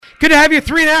Good to have you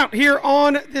 3 and Out here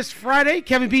on this Friday.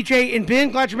 Kevin, BJ, and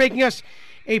Ben, glad you're making us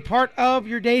a part of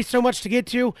your day. So much to get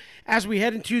to as we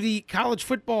head into the college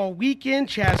football weekend.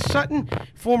 Chaz Sutton,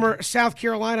 former South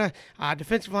Carolina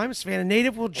defensive lineman, Savannah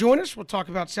native, will join us. We'll talk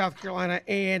about South Carolina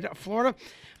and Florida.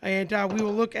 And we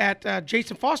will look at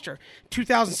Jason Foster,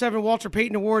 2007 Walter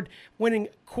Payton Award winning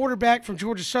quarterback from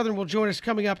Georgia Southern, will join us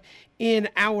coming up in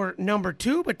hour number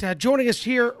 2. But joining us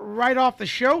here right off the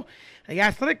show, the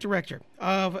athletic director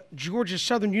of Georgia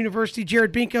Southern University,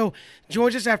 Jared Benko,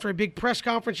 joins us after a big press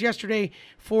conference yesterday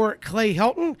for Clay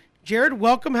Helton. Jared,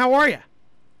 welcome. How are you?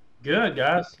 Good,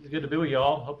 guys. It's good to be with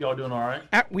y'all. Hope y'all doing all right.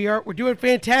 We're doing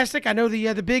fantastic. I know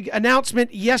the big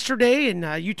announcement yesterday,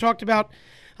 and you talked about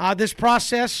this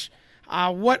process.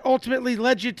 What ultimately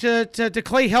led you to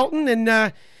Clay Helton,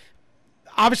 and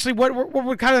obviously what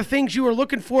were kind of things you were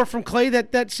looking for from Clay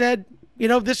that said,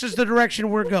 this is the direction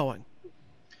we're going?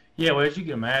 Yeah, well, as you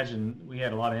can imagine, we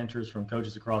had a lot of interest from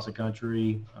coaches across the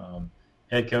country,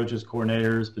 head coaches,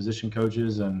 coordinators, position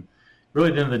coaches, and really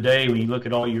at the end of the day, when you look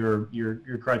at all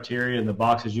your criteria and the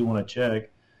boxes you want to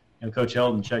check, Coach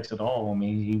Helton checks it all. I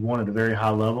mean, he won at a very high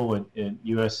level at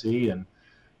USC, and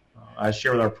I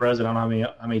share with our president, I don't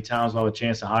know how many times I'll have a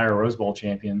chance to hire a Rose Bowl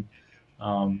champion.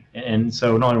 And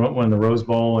so not only winning the Rose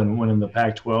Bowl and winning the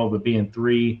Pac-12, but being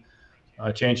 3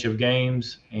 championship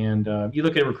games. And you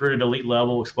look at recruited elite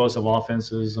level, explosive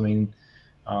offenses. I mean,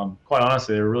 quite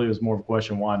honestly, there really was more of a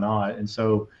question, why not? And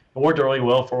so it worked really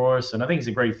well for us, and I think he's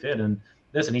a great fit. And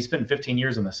listen, he spent 15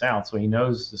 years in the South, so he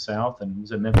knows the South, and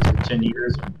was at Memphis for 10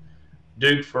 years, and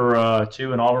Duke for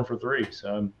 2, and Auburn for 3.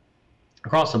 So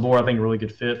across the board, I think a really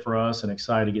good fit for us, and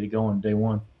excited to get it going day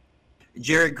one.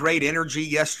 Jared, great energy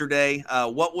yesterday.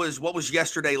 What was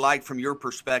yesterday like from your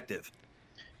perspective?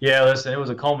 Yeah, listen, it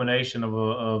was a culmination of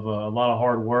a lot of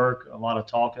hard work, a lot of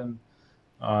talking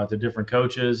to different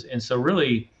coaches. And so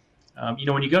really,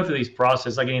 when you go through these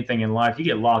processes, like anything in life, you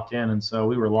get locked in. And so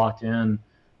we were locked in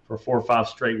for 4 or 5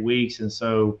 straight weeks. And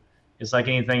so it's like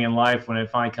anything in life, when it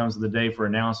finally comes to the day for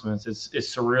announcements, it's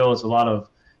surreal. It's a lot of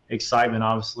excitement,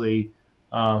 obviously.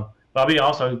 But I'll be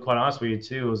also quite honest with you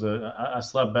too. I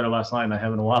slept better last night than I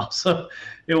have in a while. So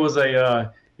it was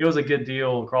a good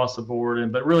deal across the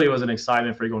board. But really, it was an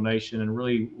excitement for Eagle Nation. And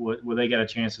really, what they got a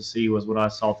chance to see was what I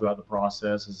saw throughout the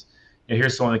process. Is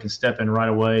here's someone that can step in right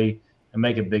away and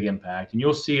make a big impact. And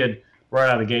you'll see it right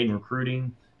out of the gate in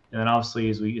recruiting. And then obviously,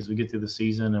 as we get through the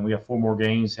season, and we have 4 more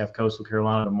games, have Coastal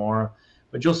Carolina tomorrow.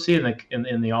 But you'll see it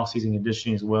in the off-season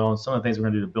conditioning as well. And some of the things we're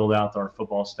going to do to build out our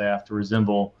football staff to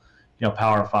resemble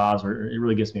Power 5s, it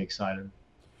really gets me excited.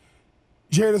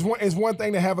 Jared, it's one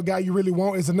thing to have a guy you really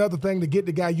want. It's another thing to get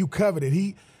the guy you coveted.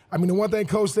 The one thing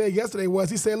Coach said yesterday was,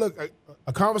 he said, look,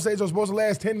 a conversation was supposed to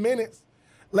last 10 minutes,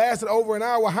 lasted over an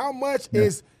hour. How much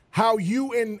is how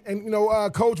you and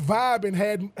Coach vibing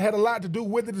had a lot to do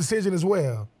with the decision as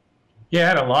well? Yeah, I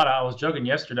had a lot. I was joking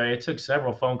yesterday. It took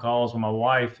several phone calls with my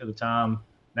wife at the time,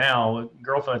 now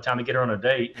girlfriend at the time, to get her on a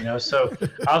date, So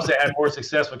obviously I had more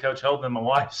success with Coach Helton than my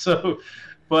wife. So,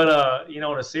 but,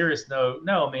 on a serious note,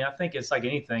 no, I think it's like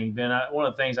anything, Ben. One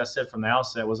of the things I said from the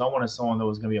outset was I wanted someone that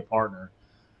was going to be a partner.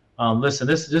 Listen,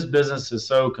 this business is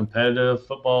so competitive.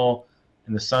 Football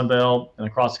in the Sun Belt and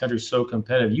across the country is so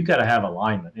competitive. You got to have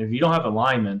alignment. If you don't have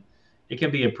alignment, it can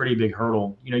be a pretty big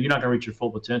hurdle. You're not going to reach your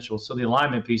full potential. So the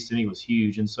alignment piece to me was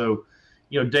huge. And so,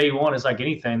 day one is like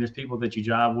anything. There's people that you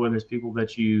jive with. There's people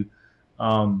that you,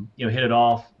 hit it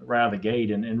off right out of the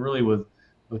gate. And really with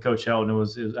Coach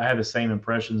Helton, I had the same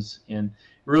impressions. And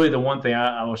really the one thing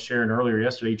I was sharing earlier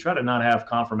yesterday, you try to not have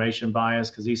confirmation bias,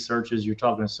 because these searches, you're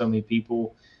talking to so many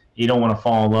people, you don't want to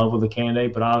fall in love with a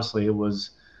candidate. But obviously it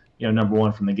was, number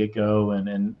one from the get-go.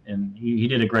 And he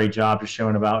did a great job just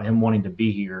showing about him wanting to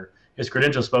be here. His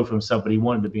credentials spoke for himself, but he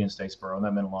wanted to be in Statesboro, and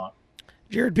that meant a lot.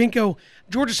 Jared Benko,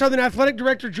 Georgia Southern Athletic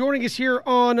Director, joining us here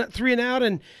on 3 and Out.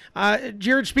 And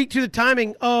Jared, speak to the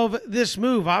timing of this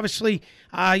move. Obviously,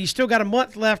 you still got a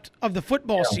month left of the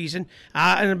football season,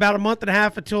 and about a month and a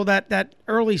half until that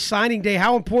early signing day.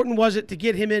 How important was it to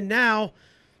get him in now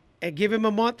and give him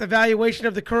a month evaluation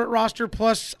of the current roster,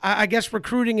 plus, I guess,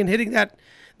 recruiting and hitting that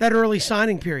early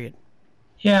signing period?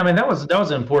 Yeah, that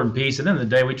was an important piece. At the end of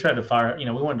the day, we tried to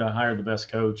we wanted to hire the best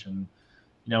coach, and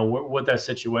what that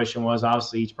situation was.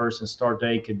 Obviously, each person's start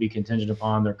date could be contingent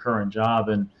upon their current job,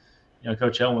 and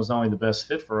Coach Helton was not only the best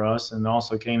fit for us, and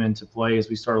also came into play as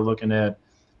we started looking at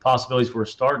possibilities for a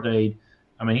start date.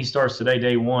 He starts today,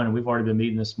 day one, and we've already been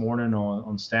meeting this morning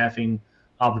on staffing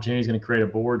opportunities. Going to create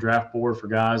a draft board for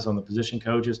guys on the position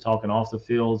coaches, talking off the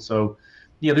field. So,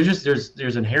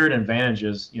 there's inherent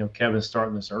advantages. Kevin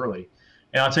starting this early.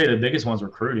 And I'll tell you, the biggest one's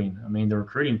recruiting. The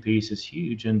recruiting piece is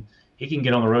huge. And he can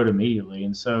get on the road immediately.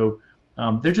 And so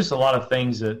there's just a lot of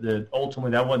things that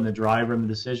ultimately that wasn't the driver in the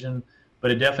decision,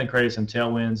 but it definitely created some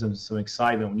tailwinds and some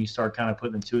excitement when you start kind of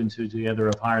putting the 2 and 2 together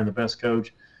of hiring the best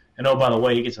coach. And oh, by the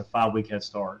way, he gets a 5-week head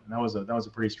start. And that was a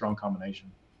pretty strong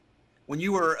combination. When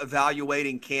you were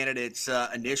evaluating candidates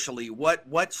initially,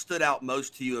 what stood out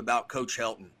most to you about Coach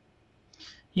Helton?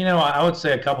 I would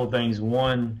say a couple of things.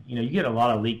 One, you get a lot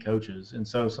of elite coaches, and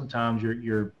so sometimes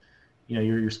you're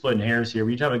splitting hairs here.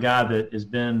 But you have a guy that has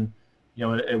been,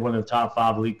 at one of the top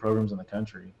 5 elite programs in the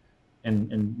country,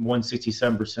 and won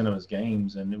 67% of his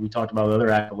games. And we talked about other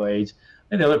accolades.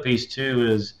 And the other piece too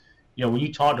is, when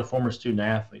you talk to former student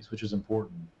athletes, which is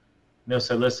important, they'll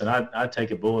say, "Listen, I'd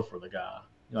take a bullet for the guy."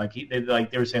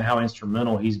 They were saying how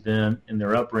instrumental he's been in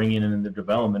their upbringing and in their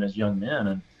development as young men.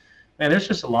 And man, there's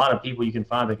just a lot of people you can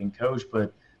find that can coach,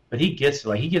 but he gets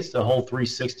the whole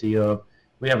 360 of,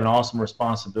 we have an awesome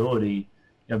responsibility,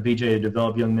 BJ, to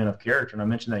develop young men of character. And I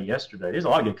mentioned that yesterday. There's a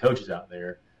lot of good coaches out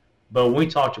there, but when we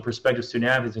talk to prospective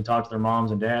student athletes and talk to their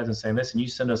moms and dads and say, "Listen, you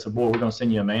send us a boy, we're going to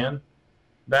send you a man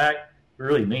back," we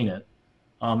really mean it.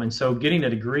 And so getting a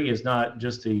degree is not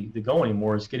just the goal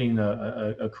anymore. It's getting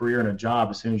a career and a job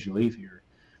as soon as you leave here.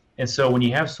 And so when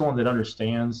you have someone that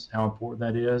understands how important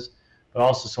that is, but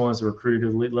also someone that's recruited to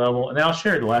the elite level. And then I'll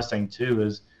share the last thing too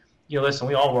is, listen,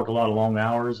 we all work a lot of long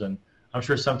hours, and I'm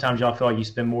sure sometimes y'all feel like you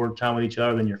spend more time with each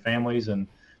other than your families, and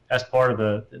that's part of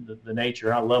the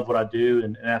nature. I love what I do,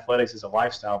 and athletics is a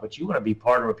lifestyle, but you want to be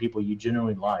partnered with people you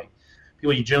genuinely like,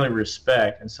 people you genuinely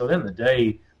respect. And so at the end of the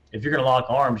day, if you're going to lock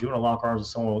arms, you want to lock arms with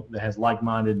someone that has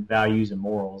like-minded values and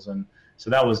morals. And so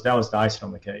that was the icing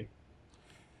on the cake.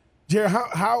 Jared,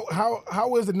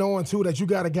 how is it knowing too that you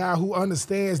got a guy who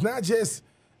understands not just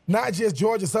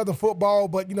Georgia Southern football,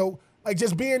 but like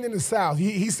just being in the South?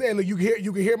 He said, "Look, you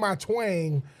can hear my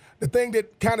twang." The thing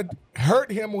that kind of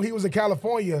hurt him when he was in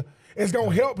California is going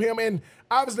to help him. And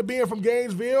obviously being from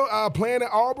Gainesville, playing at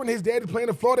Auburn, his dad is playing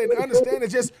in Florida, and understanding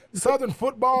just Southern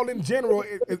football in general,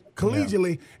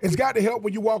 collegially, it's got to help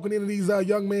when you're walking into these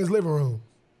young men's living rooms.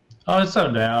 Oh, it's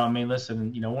no doubt. I mean,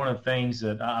 listen, one of the things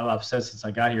that I've said since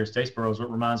I got here at Statesboro is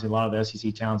what reminds me a lot of the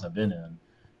SEC towns I've been in.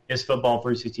 It's football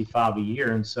 365 a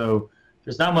year, and so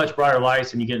there's not much brighter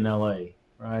lights than you get in L.A.,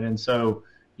 right? And so,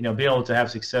 being able to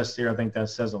have success there, I think that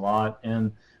says a lot.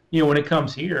 And, when it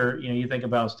comes here, you think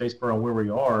about Statesboro and where we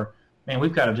are, man,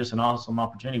 we've got just an awesome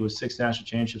opportunity with 6 national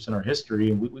championships in our history,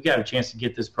 and we got a chance to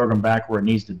get this program back where it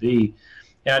needs to be.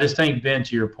 And I just think, Ben,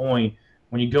 to your point,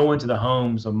 when you go into the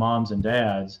homes of moms and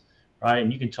dads, right,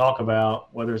 and you can talk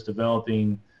about whether it's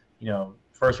developing,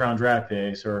 first-round draft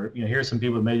picks, or here's some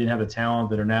people that maybe didn't have the talent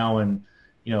that are now in,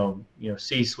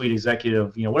 C-suite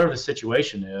executive, whatever the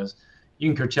situation is, you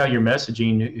can curtail your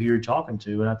messaging who you're talking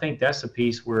to. And I think that's the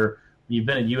piece where when you've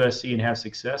been at USC and have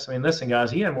success. I mean, listen, guys,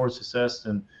 he had more success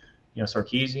than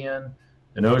Sarkisian,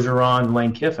 than Ogeron, than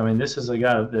Lane Kiffin. I mean, this is a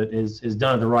guy that is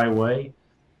done it the right way,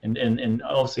 and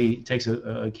obviously takes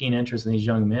a keen interest in these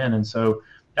young men. And so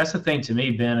that's the thing to me,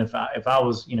 Ben. If I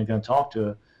was going to talk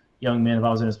to young men, if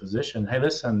I was in this position, hey,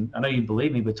 listen, I know you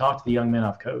believe me, but talk to the young men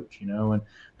I've coached. And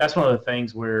that's one of the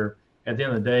things where at the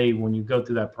end of the day, when you go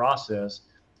through that process,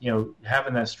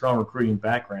 having that strong recruiting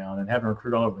background and having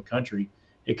recruit all over the country,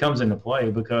 it comes into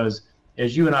play because,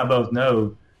 as you and I both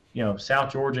know,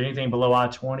 South Georgia, anything below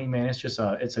I-20, man,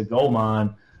 it's a gold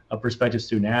mine of prospective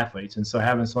student athletes. And so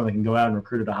having someone that can go out and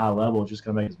recruit at a high level is just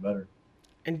going to make us better.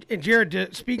 And Jared,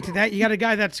 to speak to that, you got a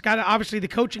guy that's got obviously the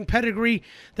coaching pedigree,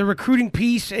 the recruiting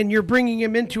piece, and you're bringing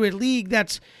him into a league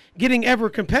that's getting ever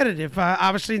competitive.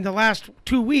 Obviously, in the last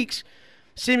 2 weeks,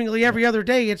 seemingly every other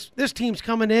day, it's this team's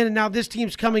coming in, and now this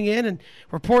team's coming in, and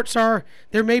reports are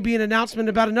there may be an announcement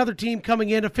about another team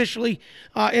coming in officially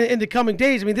in the coming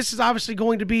days. I mean, this is obviously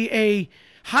going to be a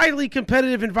highly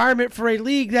competitive environment for a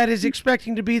league that is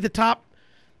expecting to be the top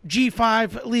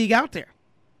G5 league out there.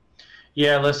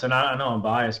 Yeah, listen, I know I'm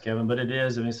biased, Kevin, but it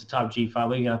is. I mean, it's the top G5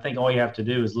 league, and I think all you have to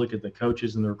do is look at the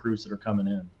coaches and the recruits that are coming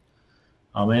in,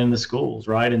 and the schools,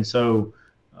 right? And so,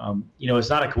 it's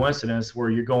not a coincidence where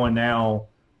you're going now,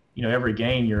 every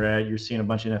game you're seeing a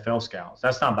bunch of NFL scouts.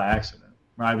 That's not by accident,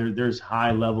 right? There's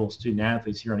high-level student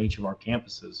athletes here on each of our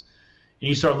campuses. And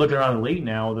you start looking around the league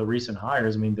now, the recent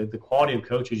hires. I mean, the quality of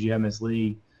coaches you have in this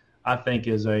league, I think,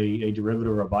 is a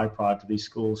derivative or a byproduct of these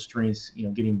schools' strengths,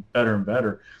 getting better and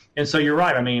better. And so you're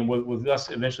right. I mean, with us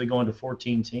eventually going to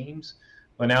 14 teams,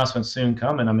 the announcement's soon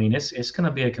coming. I mean, it's going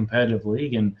to be a competitive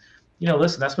league. And,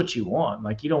 listen, that's what you want.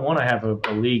 Like, you don't want to have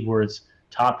a league where it's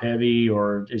top-heavy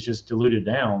or it's just diluted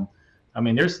down. I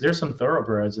mean, there's some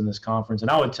thoroughbreds in this conference.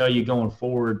 And I would tell you going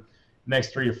forward,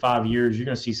 next 3 to 5 years, you're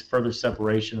going to see further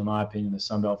separation, in my opinion, the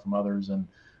Sun Belt from others. And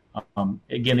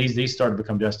Again, these start to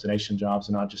become destination jobs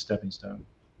and not just stepping stone.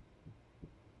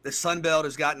 The Sun Belt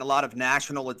has gotten a lot of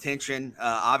national attention.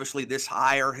 Obviously, this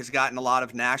hire has gotten a lot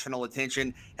of national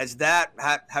attention.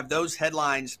 Have those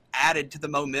headlines added to the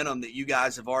momentum that you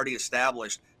guys have already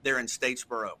established there in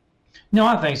Statesboro? No,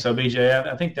 I think so, BJ.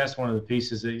 I think that's one of the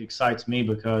pieces that excites me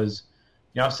because,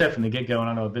 I've said from the get-go, and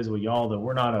I know I've visited with y'all, that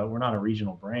we're not a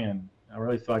regional brand. I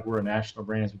really feel like we're a national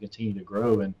brand as we continue to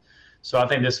grow, and so I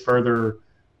think this further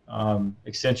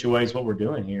accentuates what we're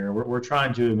doing here. We're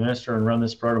trying to administer and run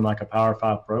this program like a Power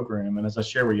 5 program, and as I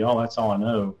share with y'all, that's all I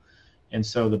know. And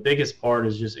so the biggest part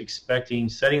is just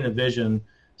setting the vision,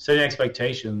 setting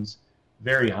expectations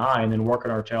very high, and then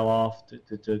working our tail off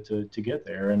to get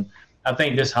there. And I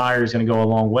think this hire is going to go a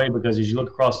long way because as you look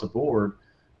across the board,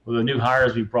 with the new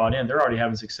hires we've brought in, they're already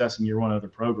having success in year one of other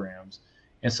programs.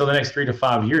 And so the next 3 to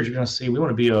 5 years, you're going to see we want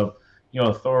to be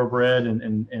a thoroughbred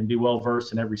and be well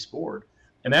versed in every sport.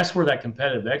 And that's where that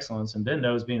competitive excellence, and Ben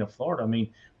knows being of Florida, I mean,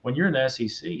 when you're in the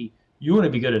SEC, you want to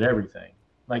be good at everything.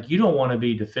 Like, you don't want to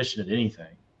be deficient at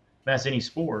anything. That's any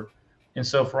sport. And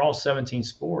so for all 17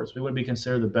 sports, we would be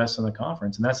considered the best in the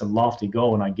conference. And that's a lofty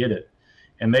goal, and I get it.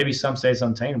 And maybe some say it's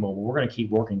unattainable, but we're going to keep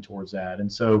working towards that.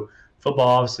 And so football,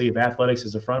 obviously, if athletics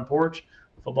is a front porch,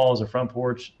 football is a front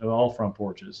porch of all front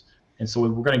porches. And so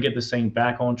we're going to get this thing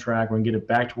back on track. We're going to get it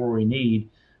back to where we need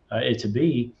it to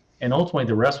be. And ultimately,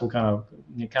 the rest will kind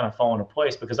of fall into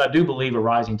place because I do believe a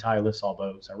rising tide lifts all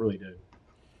boats. I really do.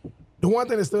 The one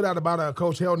thing that stood out about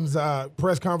Coach Helton's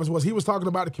press conference was he was talking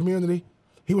about the community.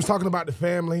 He was talking about the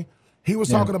family. He was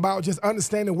talking about just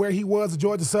understanding where he was at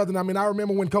Georgia Southern. I mean, I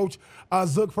remember when Coach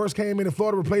Zook first came in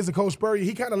Florida, replacing Coach Spurrier,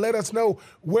 he kind of let us know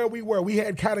where we were. We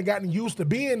had kind of gotten used to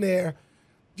being there.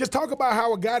 Just talk about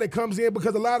how a guy that comes in,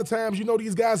 because a lot of times,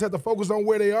 these guys have to focus on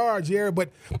where they are, Jared. But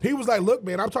he was like, look,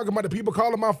 man, I'm talking about the people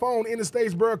calling my phone in the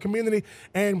Statesboro community.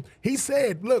 And he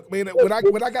said, look, man, when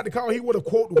I got the call, he would have,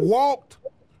 quote, walked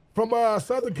from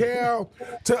Southern Cal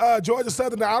to Georgia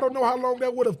Southern. Now, I don't know how long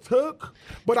that would have took,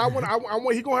 but I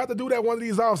want he's going to have to do that one of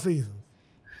these off seasons.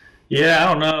 Yeah, I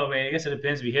don't know, man. I guess it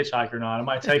depends if you hitchhike or not. It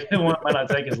might not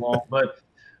take as long, but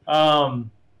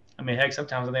I mean, heck,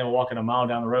 sometimes I think walking a mile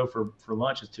down the road for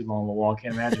lunch is too long of a walk.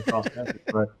 Can't imagine cross country.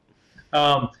 But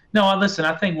no, listen,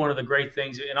 I think one of the great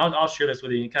things, and I'll share this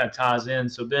with you, it kind of ties in.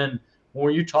 So, Ben,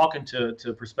 when you're talking to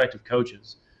prospective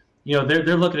coaches,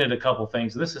 they're looking at a couple of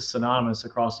things. This is synonymous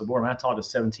across the board. I talked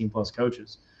to 17-plus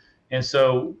coaches. And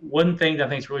so one thing that I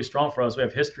think is really strong for us, we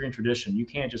have history and tradition. You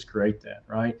can't just create that,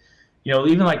 right?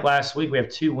 Even like last week, we have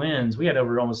 2 wins. We had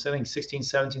over almost,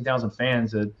 17,000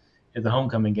 fans at the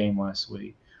homecoming game last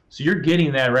week. So you're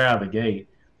getting that right out of the gate.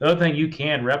 The other thing you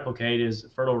can replicate is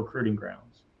fertile recruiting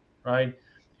grounds, right?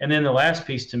 And then the last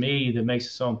piece to me that makes it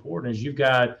so important is you've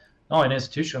got not only an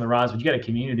institution on the rise, but you got a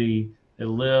community that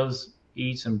lives,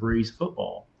 eats, and breathes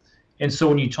football. And so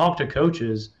when you talk to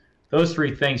coaches, those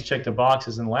 3 things check the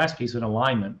boxes. And the last piece is an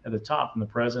alignment at the top from the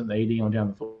president, the AD, on down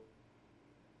the football.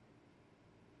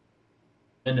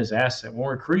 In this asset, when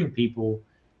we're recruiting people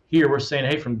here, we're saying,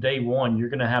 hey, from day one, you're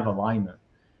going to have alignment.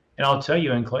 And I'll tell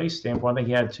you, in Clay's standpoint, I think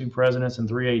he had 2 presidents and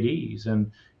 3 ADs.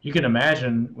 And you can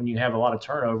imagine when you have a lot of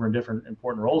turnover in different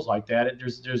important roles like that,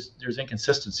 there's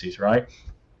inconsistencies, right?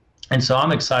 And so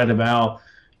I'm excited about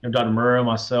Dr. Murrow,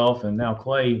 myself, and now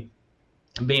Clay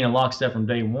being in lockstep from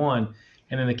day one,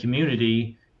 and then the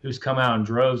community who's come out in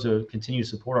droves to continue to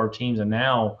support our teams. And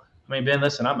now, I mean, Ben,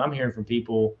 listen, I'm hearing from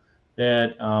people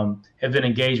that have been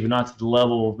engaged, but not to the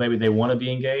level of maybe they want to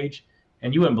be engaged.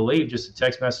 And you wouldn't believe just the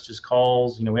text messages,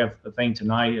 calls. We have a thing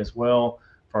tonight as well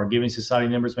for our Giving Society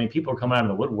members. I mean, people are coming out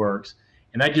of the woodworks,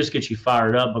 and that just gets you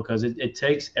fired up because it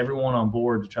takes everyone on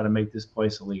board to try to make this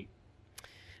place elite.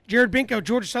 Jared Benko,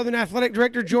 Georgia Southern Athletic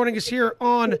Director, joining us here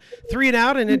on 3 and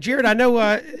Out. And Jared, I know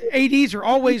ADs are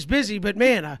always busy, but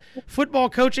man, a football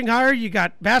coaching hire, you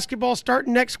got basketball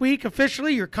starting next week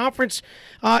officially. Your conference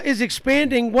is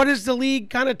expanding. What has the league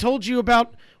kind of told you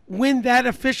about when that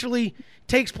officially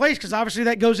takes place? Because obviously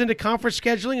that goes into conference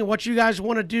scheduling and what you guys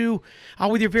want to do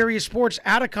with your various sports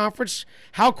out of conference.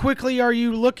 How quickly are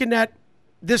you looking at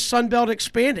this Sun Belt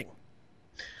expanding?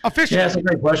 Officially. Yeah, that's a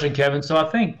great question, Kevin. So I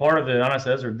think part of it,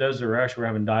 honestly, those are actually, we're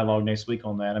having dialogue next week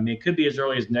on that. I mean, it could be as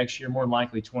early as next year, more than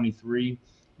likely 23.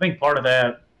 I think part of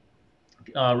that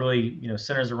really,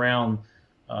 centers around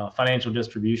financial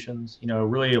distributions.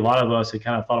 Really a lot of us had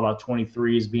kind of thought about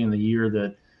 23 as being the year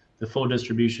that the full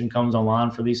distribution comes online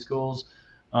for these schools.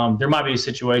 There might be a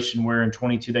situation where in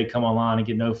 22 they come online and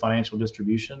get no financial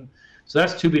distribution. So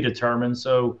that's to be determined.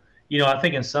 So, I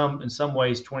think in some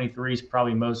ways 23 is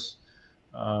probably most,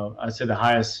 I'd say the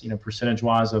highest,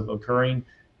 percentage-wise of occurring.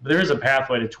 But there is a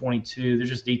pathway to 22. There's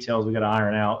just details we got to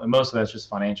iron out, and most of that's just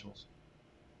financials.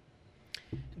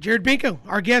 Jared Benko,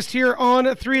 our guest here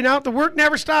on 3 and Out. The work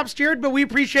never stops, Jared, but we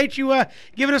appreciate you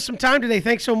giving us some time today.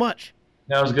 Thanks so much.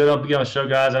 That was good. I'll be on the show,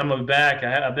 guys. I'm going to be back.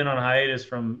 I've been on a hiatus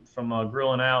from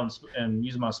grilling out and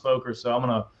using my smoker, so I'm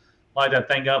going to light that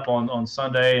thing up on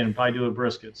Sunday and probably do a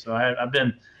brisket. So I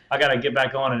got to get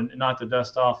back on and knock the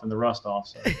dust off and the rust off.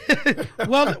 So.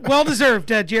 well deserved,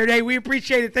 Jared. Hey, we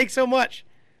appreciate it. Thanks so much.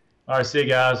 All right, see you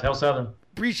guys. Hail Southern.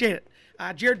 Appreciate it.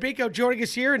 Jared Benko joining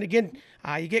us here, and again,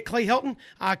 you get Clay Helton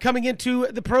coming into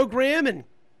the program, and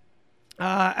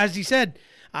as he said,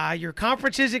 your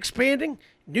conference is expanding.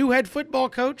 New head football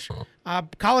coach.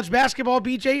 College basketball,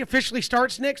 BJ, officially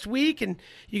starts next week, and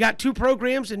you got 2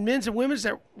 programs in men's and women's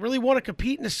that really want to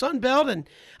compete in the Sun Belt, and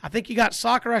I think you got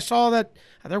soccer. I saw that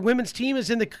their women's team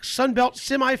is in the Sun Belt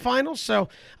semifinals, so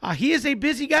he is a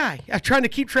busy guy trying to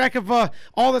keep track of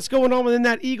all that's going on within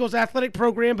that Eagles athletic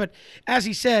program, but as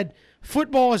he said,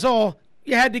 football is all.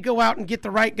 You had to go out and get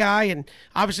the right guy, and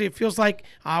obviously it feels like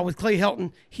with Clay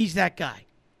Helton, he's that guy.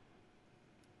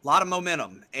 A lot of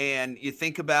momentum, and you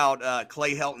think about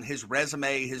Clay Helton, his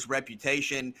resume, his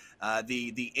reputation,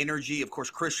 the energy. Of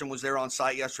course, Christian was there on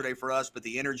site yesterday for us, but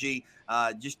the energy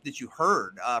just that you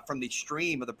heard from the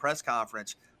stream of the press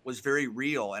conference was very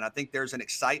real. And I think there's an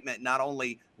excitement not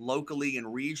only locally and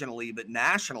regionally, but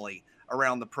nationally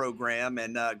around the program,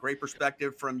 and great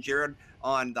perspective from Jared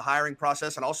on the hiring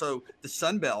process and also the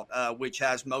Sun Belt, which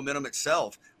has momentum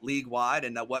itself league-wide,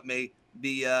 and what may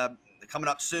be coming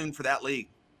up soon for that league.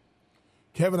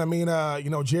 Kevin, I mean,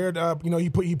 Jared, he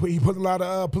put a lot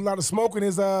of smoke in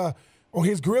his on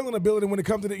his grilling ability when it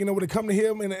comes to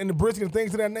him and the brisket and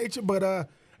things of that nature. But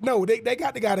no, they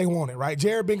got the guy they wanted, right?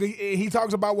 Jared Benko, he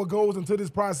talks about what goes into this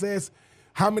process,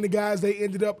 how many guys they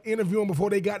ended up interviewing before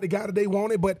they got the guy that they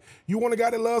wanted. But you want a guy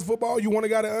that loves football, you want a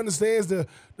guy that understands the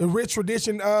rich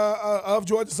tradition of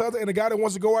Georgia Southern, and a guy that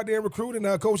wants to go out there and recruit. And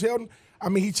Coach Helton, I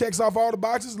mean, he checks off all the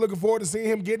boxes. Looking forward to seeing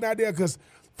him getting out there, because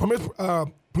from his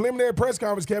preliminary press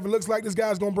conference, Kevin, looks like this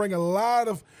guy's going to bring a lot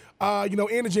of,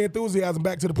 energy and enthusiasm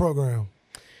back to the program.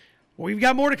 Well, we've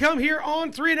got more to come here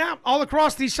on 3 and Out, all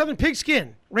across the Southern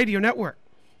Pigskin Radio Network.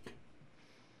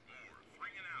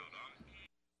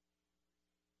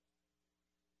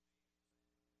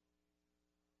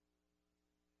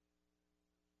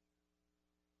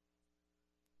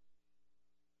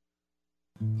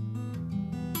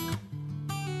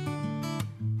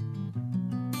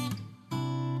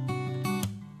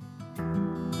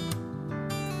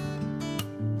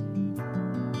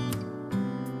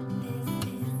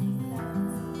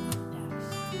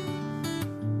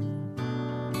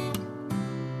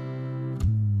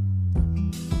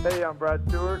 Hey, I'm Brad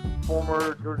Stewart,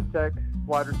 former Georgia Tech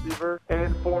wide receiver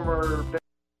and former.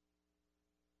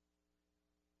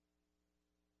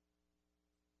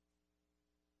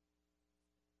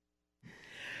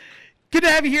 Good to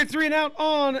have you here, 3 and Out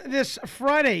on this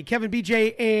Friday. Kevin,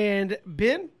 BJ, and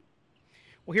Ben.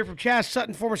 We'll hear from Chaz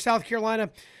Sutton, former South Carolina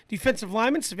defensive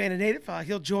lineman, Savannah native.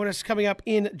 He'll join us coming up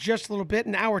in just a little bit.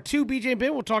 In hour 2, BJ and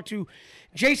Ben, we'll talk to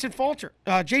Jason Foster.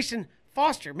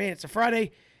 Man, it's a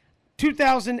Friday.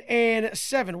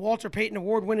 2007, Walter Payton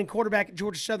award-winning quarterback at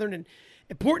Georgia Southern. And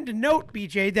important to note,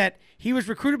 BJ, that he was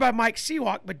recruited by Mike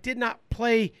Seawalk but did not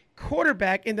play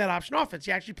quarterback in that option offense.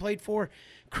 He actually played for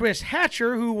Chris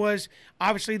Hatcher, who was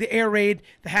obviously the air raid,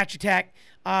 the hatch attack,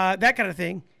 that kind of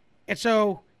thing. And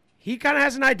so he kind of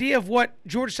has an idea of what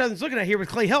Georgia Southern's looking at here with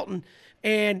Clay Helton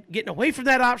and getting away from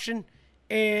that option.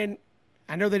 And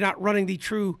I know they're not running the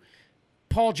true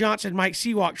Paul Johnson, Mike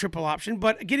Seawalk triple option,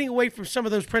 but getting away from some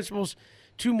of those principles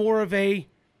to more of a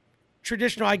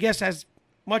traditional, I guess, as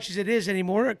much as it is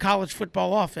anymore, a college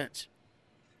football offense.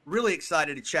 Really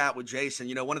excited to chat with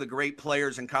Jason, one of the great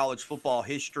players in college football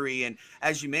history. And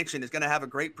as you mentioned, is going to have a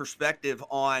great perspective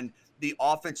on the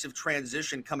offensive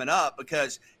transition coming up,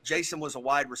 because Jason was a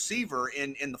wide receiver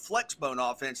in the flex bone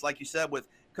offense, like you said, with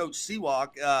Coach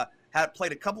Seawalk. Had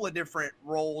played a couple of different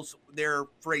roles there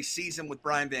for a season with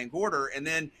Brian Van Gorder. And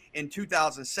then in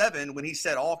 2007, when he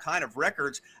set all kind of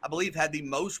records, I believe had the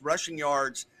most rushing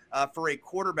yards for a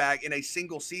quarterback in a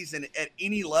single season at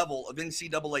any level of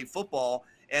NCAA football,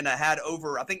 and had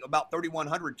over, I think, about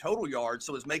 3,100 total yards.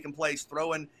 So was making plays,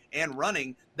 throwing and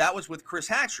running. That was with Chris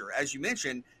Hatcher, as you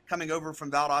mentioned, coming over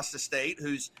from Valdosta State,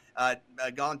 who's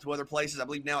gone to other places, I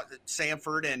believe now at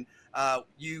Samford. And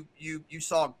you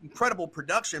saw incredible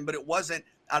production, but it wasn't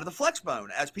out of the flex bone,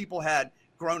 as people had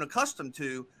grown accustomed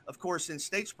to, of course, in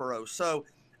Statesboro. So,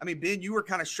 I mean, Ben, you were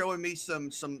kind of showing me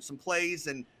some plays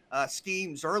and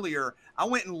schemes earlier. I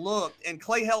went and looked, and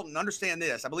Clay Helton, understand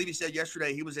this, I believe he said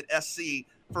yesterday he was at SC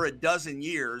for a dozen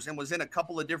years and was in a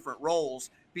couple of different roles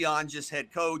beyond just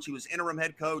head coach. He was interim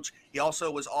head coach. He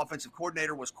also was offensive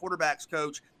coordinator, was quarterbacks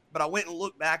coach. But I went and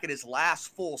looked back at his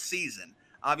last full season.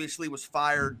 Obviously was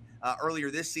fired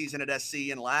earlier this season at SC,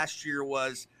 and last year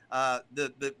was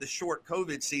the short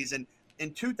COVID season.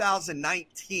 In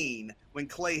 2019, when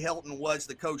Clay Helton was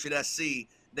the coach at SC,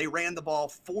 they ran the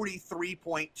ball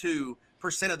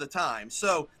 43.2% of the time.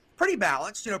 So pretty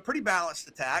balanced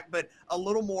attack, but a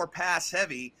little more pass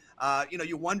heavy.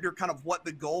 You wonder kind of what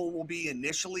the goal will be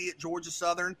initially at Georgia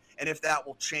Southern and if that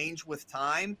will change with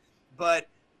time. But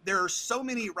there are so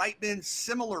many, right, Ben,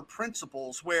 similar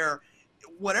principles where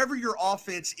whatever your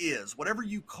offense is, whatever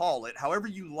you call it, however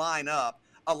you line up,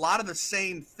 a lot of the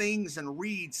same things and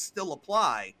reads still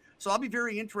apply. So I'll be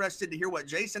very interested to hear what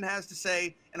Jason has to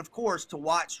say, and of course to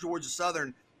watch Georgia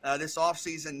Southern this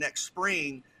offseason next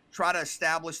spring try to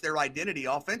establish their identity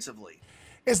offensively.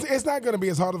 It's not going to be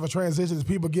as hard of a transition as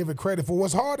people give it credit for.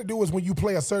 What's hard to do is when you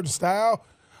play a certain style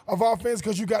of offense,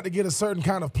 because you got to get a certain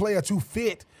kind of player to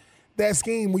fit that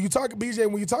scheme. When you talk, BJ,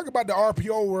 when you talk about the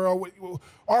RPO world,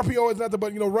 RPO is nothing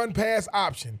but, run pass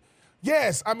option.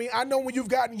 Yes, I mean, I know when you've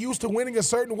gotten used to winning a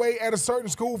certain way at a certain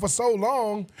school for so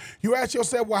long, you ask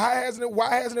yourself, well,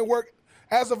 why hasn't it worked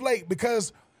as of late?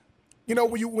 Because,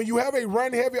 when you have a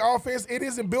run-heavy offense, it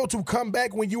isn't built to come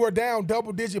back when you are down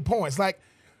double-digit points. Like,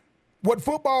 what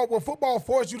football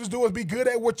forces you to do is be good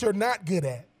at what you're not good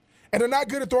at. And they're not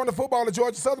good at throwing the football at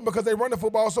Georgia Southern because they run the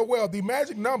football so well. The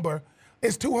magic number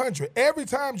is 200. Every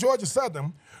time Georgia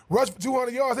Southern rushed for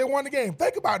 200 yards, they won the game.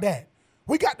 Think about that.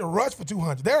 We got to rush for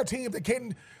 200. There are teams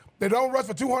that don't rush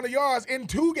for 200 yards in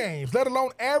 2 games, let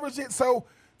alone average it. So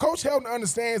Coach Helton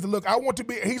understands that, look,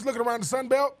 he's looking around the Sun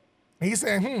Belt, and he's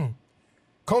saying,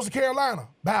 Coastal Carolina,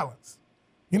 balance.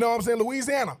 You know what I'm saying?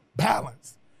 Louisiana,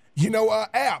 balance.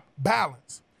 App,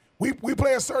 balance. We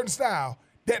play a certain style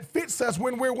that fits us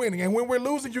when we're winning. And when we're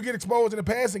losing, you get exposed in the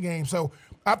passing game. So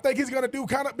I think he's going to do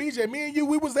kind of, BJ, me and you,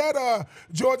 we was at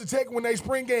Georgia Tech when they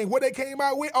spring game. What they came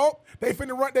out with, they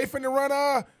finna run the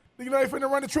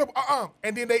triple.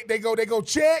 And then they go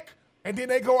check, and then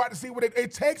they go out to see what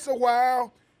it takes a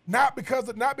while, not because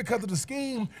of the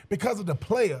scheme, because of the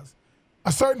players.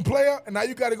 A certain player, and now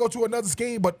you got to go to another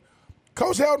scheme. But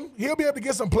Coach Helton, he'll be able to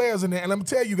get some players in there. And let me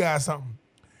tell you guys something.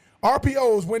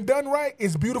 RPOs, when done right,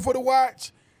 it's beautiful to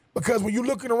watch because when you're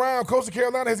looking around, Coastal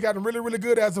Carolina has gotten really, really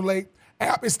good as of late.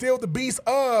 App is still the beast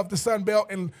of the Sun Belt,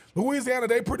 and Louisiana,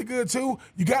 they pretty good too.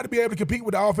 You got to be able to compete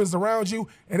with the offense around you,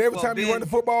 and every time you run the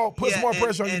football, put some more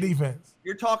pressure on your defense.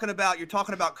 You're talking about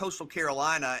Coastal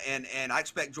Carolina, and I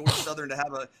expect Georgia Southern to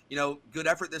have a good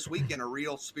effort this weekend, a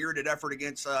real spirited effort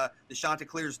against the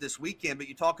Chanticleers this weekend. But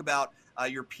you talk about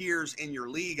your peers in your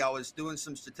league. I was doing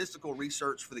some statistical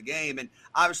research for the game, and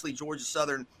obviously Georgia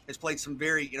Southern has played some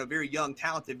very young,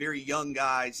 talented, very young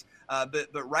guys.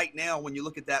 But right now, when you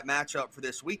look at that matchup for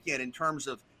this weekend in terms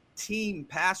of team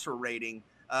passer rating,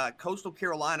 Coastal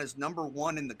Carolina is number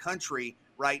 1 in the country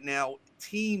right now,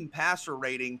 team passer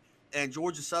rating, and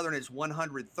Georgia Southern is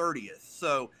 130th.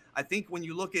 So I think when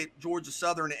you look at Georgia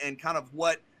Southern and kind of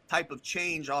what type of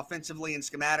change offensively and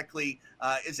schematically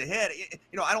is ahead,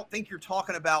 I don't think you're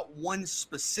talking about one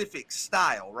specific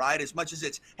style, right? As much as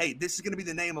it's, hey, this is going to be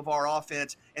the name of our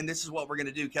offense, and this is what we're going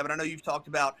to do. Kevin, I know you've talked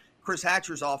about Chris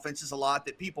Hatcher's offenses a lot,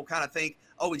 that people kind of think,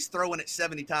 he's throwing it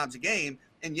 70 times a game.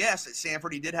 And yes, at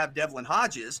Sanford, he did have Devlin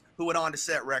Hodges, who went on to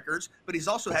set records, but he's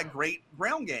also had great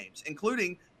ground games,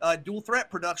 including dual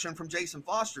threat production from Jason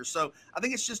Foster. So I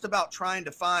think it's just about trying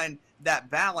to find that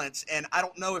balance. And I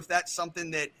don't know if that's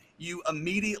something that you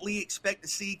immediately expect to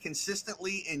see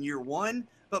consistently in year one,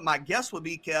 but my guess would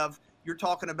be, Kev, you're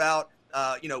talking about,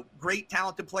 great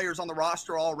talented players on the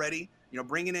roster already,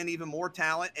 bringing in even more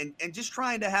talent and just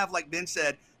trying to have, like Ben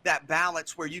said, that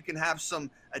balance where you can have some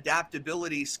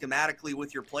adaptability schematically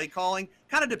with your play calling,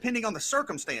 kind of depending on the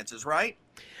circumstances, right?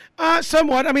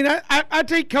 Somewhat. I mean, I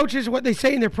take coaches, what they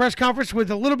say in their press conference,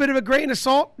 with a little bit of a grain of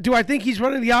salt. Do I think he's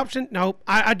running the option? No,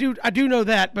 I do know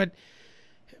that. But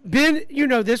Ben, you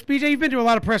know this. BJ, you've been to a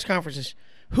lot of press conferences.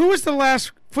 Who was the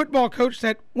last football coach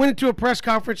that went into a press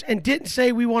conference and didn't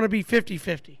say we want to be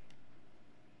 50-50?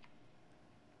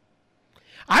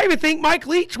 I even think Mike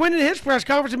Leach went into his press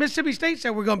conference at Mississippi State said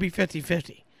we're going to be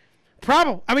 50-50.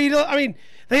 Probably. I mean,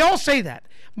 they all say that.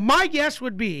 My guess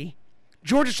would be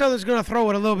Georgia Southern's going to throw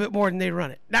it a little bit more than they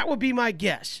run it. That would be my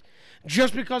guess,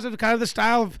 just because of the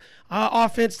style of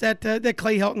offense that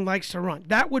Clay Helton likes to run.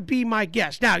 That would be my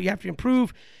guess. Now, you have to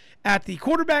improve at the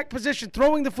quarterback position,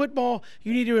 throwing the football.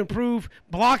 You need to improve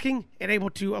blocking and able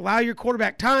to allow your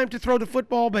quarterback time to throw the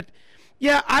football. But,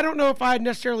 yeah, I don't know if I'd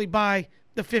necessarily buy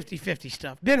the 50-50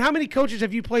 stuff. Ben, how many coaches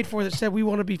have you played for that said we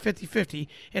want to be 50-50,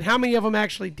 and how many of them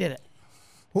actually did it?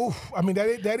 Oof, I mean,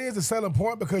 that is a selling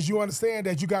point because you understand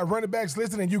that you got running backs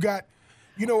listening, you got,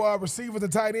 receivers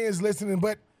and tight ends listening.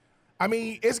 But, I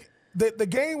mean, it's the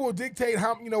game will dictate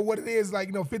how, what it is, like,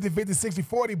 50-50,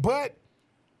 60-40. But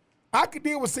I could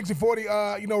deal with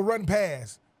 60-40, run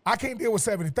pass. I can't deal with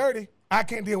 70-30. I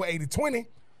can't deal with 80-20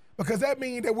 because that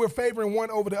means that we're favoring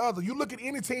one over the other. You look at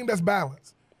any team that's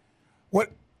balanced.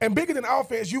 And bigger than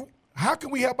offense, how can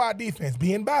we help our defense?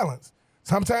 Being balanced.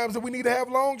 Sometimes we need to have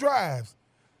long drives.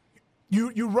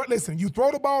 Listen, you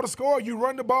throw the ball to score, you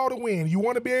run the ball to win. You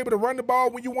want to be able to run the ball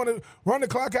when you want to run the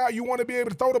clock out. You want to be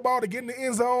able to throw the ball to get in the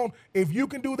end zone. If you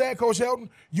can do that, Coach Helton,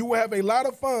 you will have a lot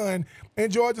of fun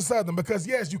in Georgia Southern because,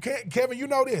 yes, you can't. Kevin, you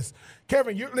know this.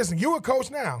 Kevin, you're a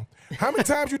coach now. How many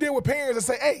times you deal with parents that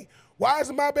say, hey, why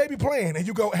isn't my baby playing? And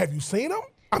you go, have you seen him?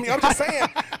 I mean, I'm just saying.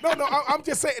 I'm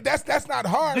just saying that's not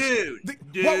hard. Dude.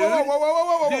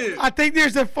 Whoa. I think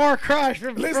there's a far cry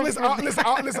from. Listen.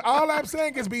 All I'm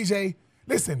saying is, BJ.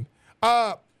 Listen.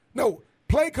 No,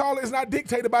 play caller is not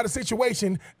dictated by the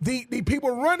situation. The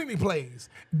people running the plays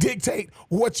dictate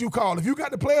what you call. If you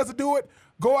got the players to do it,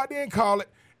 go out there and call it.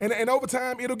 And over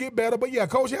time, it'll get better. But yeah,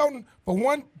 Coach Helton, for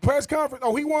one press conference,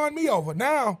 he won me over.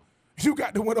 Now you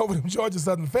got to win over them Georgia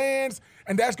Southern fans,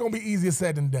 and that's going to be easier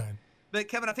said than done. But,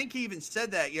 Kevin, I think he even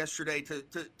said that yesterday to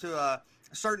a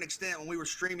certain extent when we were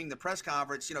streaming the press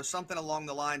conference, something along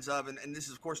the lines of, and this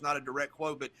is, of course, not a direct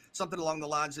quote, but something along the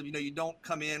lines of, you don't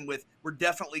come in with, we're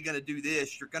definitely going to do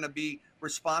this. You're going to be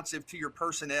responsive to your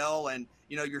personnel and,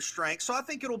 your strengths. So I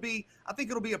think it'll be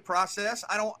a process.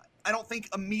 I don't think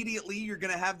immediately you're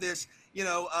going to have this,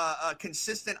 a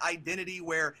consistent identity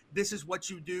where this is what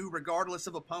you do regardless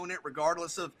of opponent,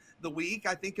 regardless of the week.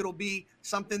 I think it'll be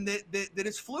something that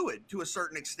is fluid to a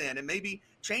certain extent and maybe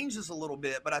changes a little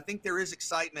bit. But I think there is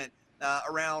excitement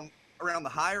around the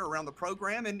hire, around the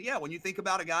program. And, yeah, when you think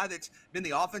about a guy that's been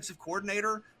the offensive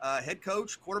coordinator, head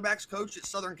coach, quarterbacks coach at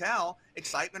Southern Cal,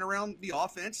 excitement around the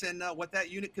offense and what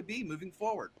that unit could be moving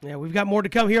forward. Yeah, we've got more to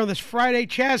come here on this Friday.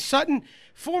 Chaz Sutton,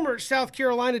 former South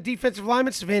Carolina defensive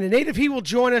lineman, Savannah native. He will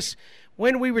join us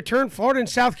when we return. Florida and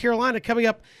South Carolina coming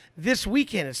up this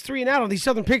weekend. It's 3 and Out on the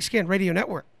Southern Pigskin Radio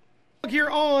Network. Here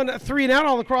on 3 and Out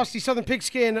all across the Southern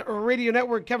Pigskin Radio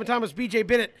Network, Kevin Thomas, BJ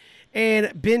Bennett,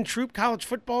 and Ben Troop. College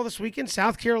football this weekend,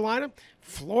 South Carolina,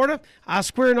 Florida,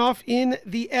 squaring off in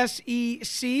the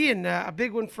SEC, and a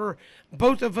big one for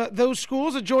both of those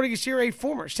schools. And joining us here, a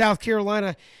former South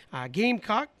Carolina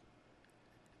Gamecock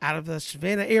out of the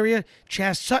Savannah area,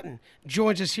 Chaz Sutton,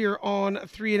 joins us here on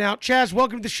 3 and Out. Chaz,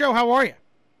 welcome to the show. How are you?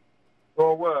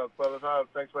 Oh, well, fellas.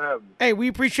 Thanks for having me. Hey, we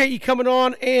appreciate you coming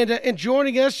on and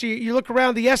joining us. You look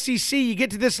around the SEC, you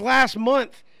get to this last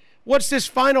month. What's this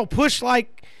final push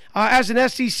like as an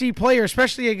SEC player,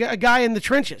 especially a guy in the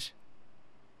trenches?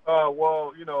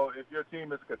 Well, if your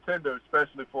team is a contender,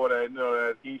 especially for that,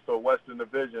 that East or Western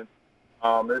division,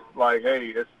 it's like,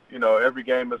 hey, it's, every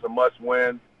game is a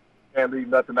must-win. Can't leave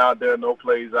nothing out there, no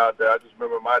plays out there. I just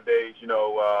remember my days,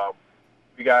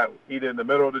 we got either in the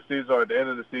middle of the season or at the end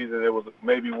of the season, it was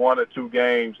maybe 1 or 2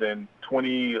 games in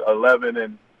 2011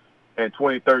 and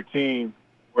 2013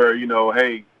 where,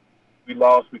 hey, we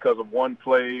lost because of one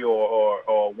play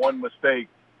or one mistake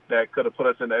that could have put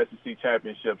us in the SEC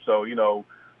championship. So,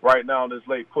 right now this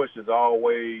late push is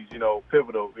always,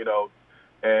 pivotal,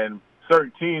 and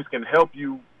certain teams can help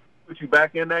you put you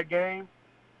back in that game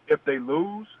if they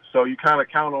lose. So you kind of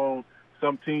count on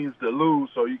some teams to lose.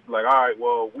 So you like, all right,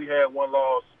 well, we had 1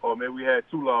 loss or maybe we had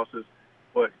 2 losses,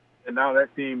 and now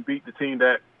that team beat the team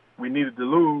that we needed to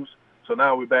lose. So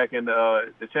now we're back in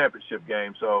the championship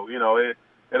game. So,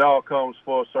 it all comes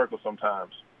full circle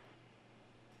sometimes.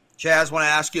 Chaz, want to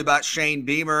ask you about Shane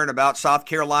Beamer and about South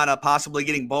Carolina possibly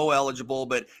getting bowl eligible,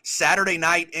 but Saturday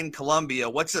night in Columbia,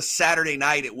 what's a Saturday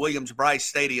night at Williams-Brice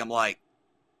Stadium like?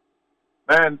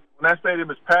 Man, when that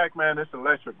stadium is packed, man, it's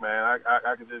electric, man.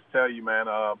 I can just tell you, man.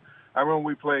 I remember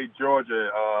we played Georgia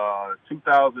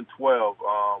 2012.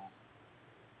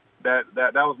 That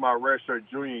was my redshirt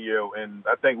junior year, and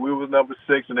I think we was number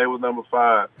 6 and they was number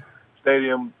 5.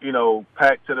 Stadium,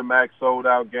 packed to the max, sold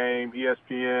out game,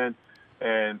 ESPN,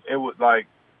 and it was like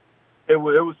it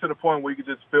was to the point where you could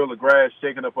just feel the grass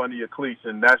shaking up under your cleats,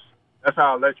 and that's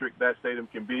how electric that stadium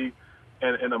can be.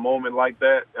 And in a moment like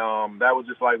that, that was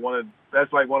just like one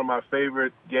of my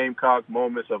favorite Gamecock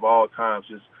moments of all time.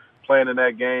 Just playing in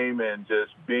that game and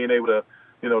just being able to,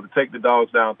 to take the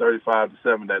Dogs down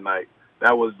 35-7 that night.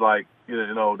 That was like,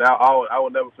 that I will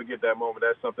never forget that moment.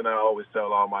 That's something I always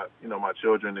tell all my my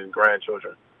children and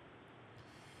grandchildren.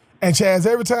 And Chaz,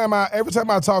 every time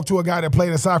I talk to a guy that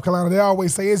played in South Carolina, they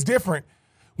always say it's different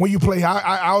when you play.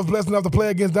 I was blessed enough to play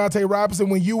against Dante Robinson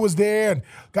when you was there, and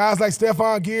guys like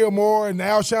Stephon Gilmore and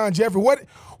Alshon Jeffrey.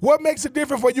 What makes it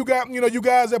different for you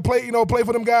guys that play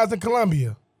for them guys in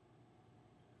Columbia?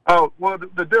 Oh, well,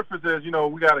 the difference is,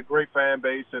 we got a great fan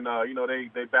base, and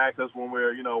they back us when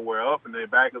we're up, and they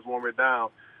back us when we're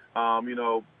down.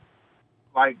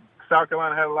 Like South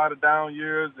Carolina had a lot of down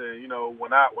years, and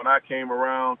when I came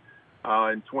around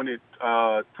in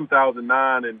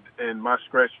 2009 and my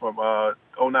stretch from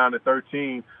 09 to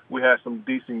 13, we had some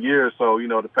decent years. So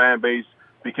the fan base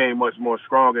became much more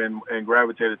stronger and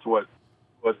gravitated towards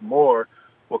more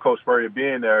with Coach Spurrier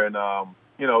being there, and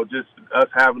just us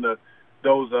having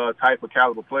those type of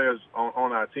caliber players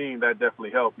on our team, that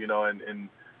definitely helped, and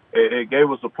it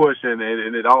gave us a push, and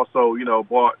it also,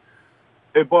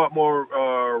 brought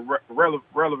more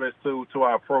relevance to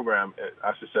our program,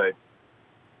 I should say.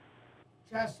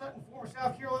 Chaz Sutton, former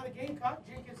South Carolina Gamecock,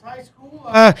 Jenkins High School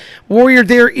Warrior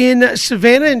there in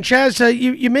Savannah. And Chaz,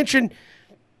 you mentioned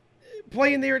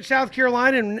playing there at South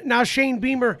Carolina, and now Shane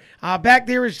Beamer back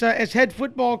there as head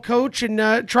football coach,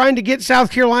 and trying to get South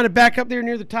Carolina back up there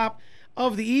near the top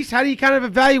of the East. How do you kind of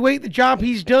evaluate the job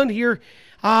he's done here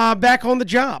back on the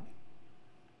job?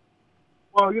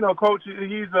 Well, Coach, he's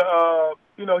he's an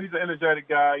energetic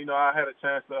guy. I had a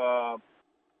chance to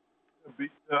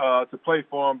play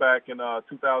for him back in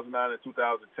 2009 and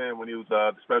 2010 when he was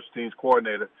the special teams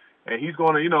coordinator. And he's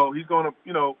going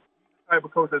to, type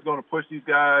of coach that's going to push these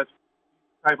guys,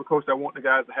 type of coach that want the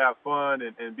guys to have fun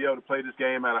and be able to play this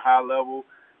game at a high level.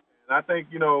 And I think,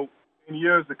 in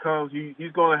years to come,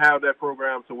 he's going to have that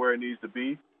program to where it needs to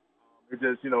be. It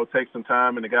just, takes some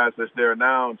time, and the guys that's there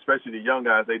now, especially the young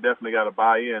guys, they definitely got to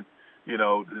buy in.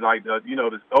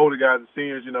 The older guys, the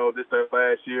seniors, this their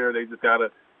last year, they just got to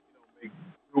make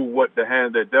do what the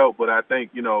hand they're dealt. But I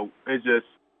think, it's just,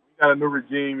 you got a new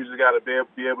regime, you just got to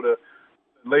be able to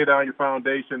lay down your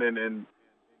foundation and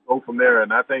go from there.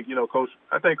 And I think, Coach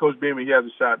Beamer, he has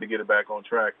a shot to get it back on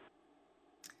track.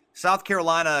 South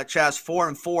Carolina, Chaz,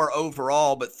 4-4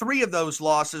 overall, but 3 of those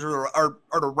losses are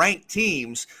to ranked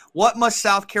teams. What must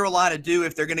South Carolina do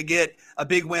if they're going to get a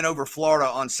big win over Florida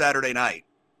on Saturday night?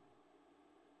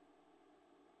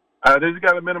 They just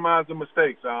got to minimize the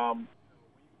mistakes.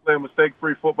 Play a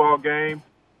mistake-free football game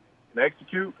and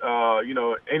execute.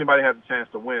 Anybody has a chance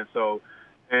to win. So,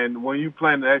 and when you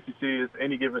play in the SEC, it's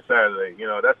any given Saturday.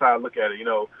 That's how I look at it.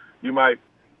 You might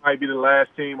be the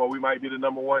last team, or we might be the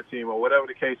number 1 team, or whatever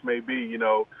the case may be.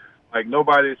 Like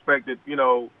nobody expected,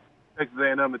 Texas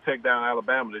A&M to take down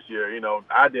Alabama this year.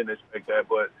 I didn't expect that,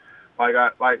 but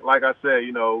like I said,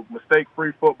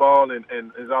 mistake-free football and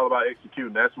it's all about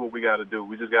executing. That's what we got to do.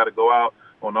 We just got to go out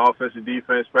on offense and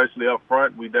defense, especially up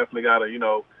front. We definitely got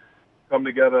to, come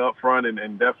together up front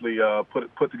and definitely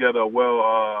put together a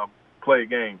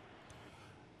well-played game.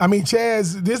 I mean,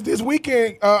 Chaz, this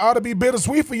weekend ought to be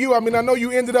bittersweet for you. I mean, I know you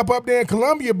ended up there in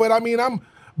Columbia, but I mean, I'm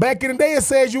back in the day. It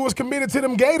says you was committed to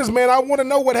them Gators, man. I want to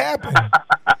know what happened.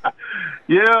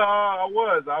 Yeah, I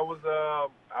was.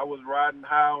 I was riding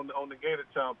high on the Gator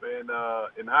chump in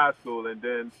high school, and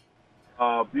then,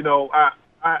 I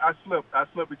slipped. I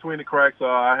slipped between the cracks.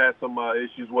 I had some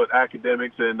issues with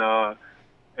academics, and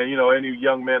any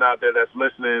young men out there that's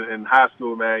listening in high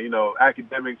school, man,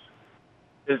 academics.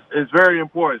 It's very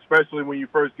important, especially when you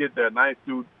first get there, 9th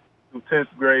through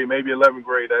 10th grade, maybe 11th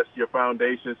grade. That's your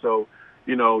foundation. So,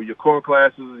 your core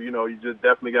classes, you just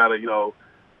definitely got to,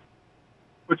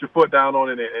 put your foot down on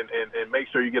it and make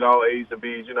sure you get all A's and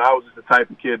B's. I was just the type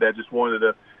of kid that just wanted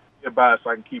to get by so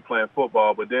I can keep playing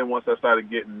football. But then once I started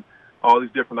getting all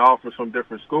these different offers from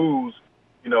different schools,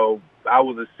 I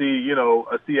was a C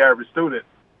average student,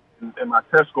 and my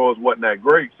test scores wasn't that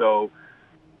great. So,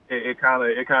 it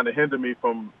kind of hindered me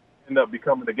from end up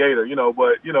becoming a Gator,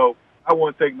 But I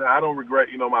won't take. I don't regret,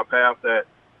 my path that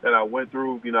I went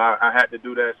through. I had to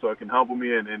do that so it can humble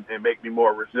me and make me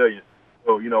more resilient.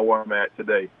 So where I'm at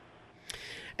today.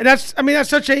 And that's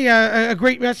such a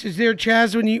great message there,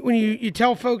 Chaz. When you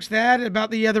tell folks that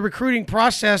about the recruiting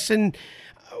process, and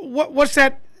what's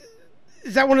that?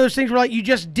 Is that one of those things where like you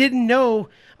just didn't know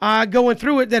going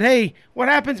through it that, hey, what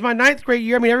happens my 9th grade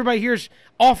year? I mean, everybody hears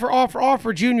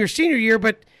offer junior, senior year,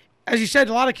 but as you said,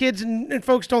 a lot of kids and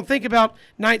folks don't think about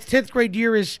 9th, 10th grade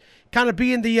year is kind of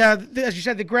being the as you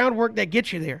said, the groundwork that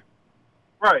gets you there.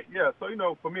 Right, yeah.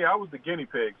 So, for me, I was the guinea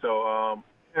pig. So,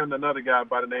 and another guy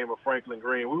by the name of Franklin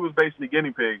Green, we was basically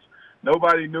guinea pigs.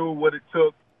 Nobody knew what it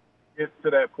took to get to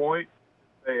that point.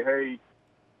 Say, hey,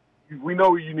 we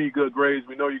know you need good grades.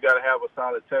 We know you got to have a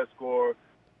solid test score.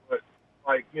 But,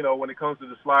 like, you know, when it comes to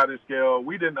the sliding scale,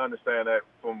 we didn't understand that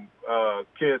from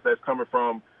kids that's coming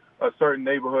from a certain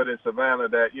neighborhood in Savannah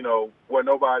that, you know, where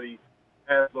nobody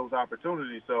has those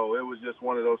opportunities. So it was just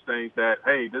one of those things that,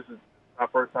 hey, this is our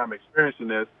first time experiencing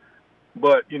this.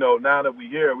 But, you know, now that we're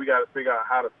here, we got to figure out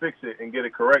how to fix it and get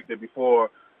it corrected before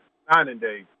signing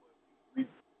day. We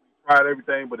tried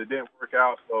everything, but it didn't work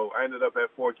out. So I ended up at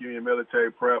Fork Union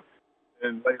Military Prep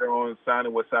and later on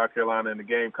signing with South Carolina and the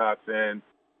Gamecocks. And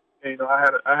you know,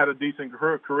 I had a decent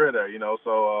career there, you know.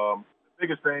 So the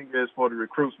biggest thing is for the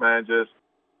recruits, man, just,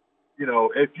 you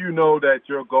know, if you know that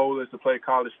your goal is to play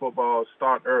college football,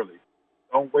 start early.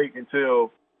 Don't wait until,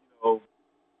 you know,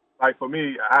 like for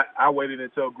me, I waited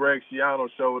until Greg Schiano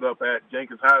showed up at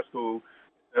Jenkins High School and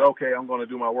said, okay, I'm going to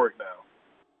do my work now.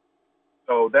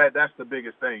 So that's the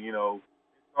biggest thing, you know.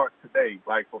 It starts today.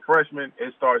 Like for freshmen,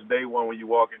 it starts day one when you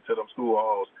walk into them school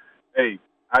halls. Hey,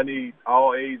 I need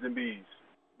all A's and B's,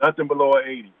 nothing below an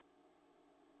 80.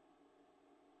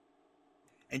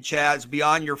 And Chaz,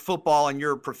 beyond your football and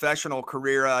your professional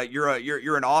career,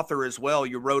 you're an author as well.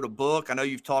 You wrote a book. I know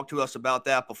you've talked to us about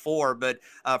that before, but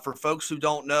for folks who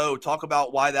don't know, talk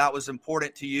about why that was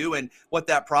important to you and what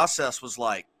that process was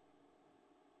like.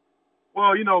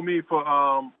 Well, you know, me for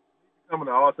becoming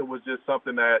an author was just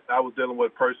something that I was dealing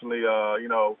with personally, you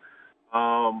know,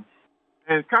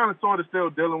 and kind of sort of still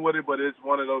dealing with it, but it's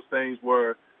one of those things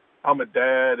where I'm a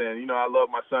dad and, you know, I love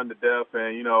my son to death,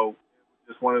 and, you know,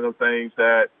 just one of those things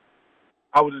that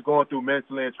I was just going through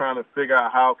mentally and trying to figure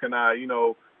out how can I, you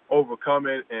know, overcome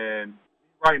it. And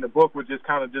writing a book was just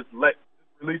kind of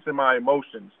releasing my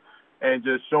emotions and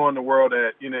just showing the world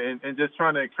that, you know, and just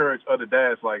trying to encourage other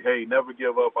dads like, hey, never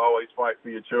give up, always fight for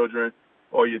your children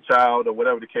or your child or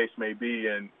whatever the case may be,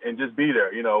 and just be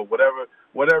there, you know,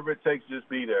 whatever it takes, just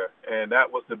be there. And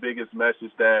that was the biggest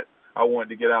message that I wanted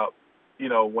to get out, you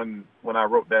know, when I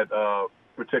wrote that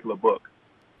particular book.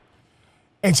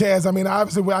 And Chaz, I mean,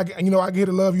 obviously, I get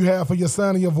the love you have for your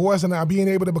son and your voice and being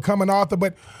able to become an author,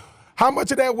 but how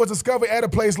much of that was discovered at a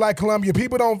place like Columbia?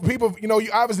 People, you know,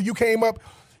 obviously you came up,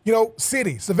 you know,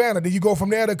 city, Savannah, then you go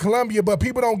from there to Columbia, but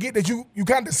people don't get that you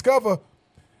kind of discover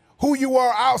who you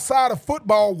are outside of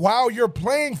football while you're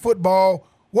playing football.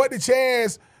 What did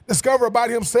Chaz discover about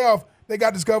himself that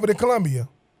got discovered in Columbia?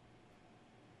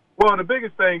 Well, the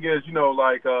biggest thing is, you know,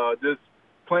 like just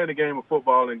playing the game of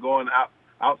football and going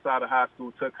outside of high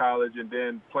school to college and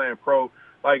then playing pro.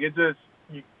 Like, it just,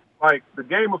 like, the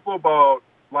game of football,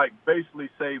 like, basically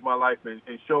saved my life and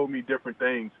showed me different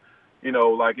things. You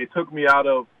know, like, it took me out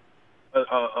of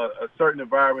a certain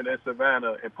environment in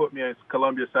Savannah and put me in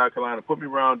Columbia, South Carolina, put me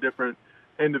around different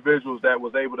individuals that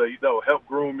was able to, you know, help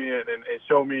groom me and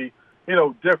show me, you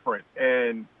know, different.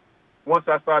 And once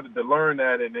I started to learn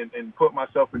that and put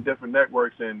myself in different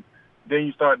networks, and then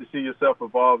you start to see yourself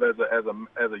evolve as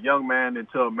a young man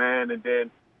into a man, and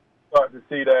then start to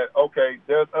see that, okay,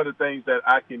 there's other things that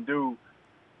I can do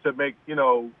to make, you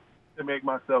know, to make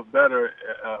myself better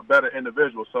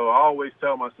individual. So I always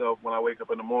tell myself when I wake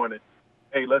up in the morning,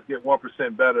 hey, let's get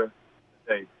 1% better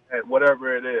today at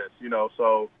whatever it is, you know.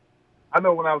 So I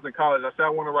know when I was in college, I said I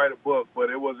want to write a book, but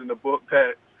it wasn't a book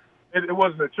that it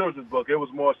wasn't a children's book. It was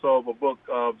more so of a book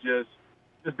of just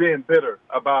being bitter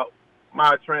about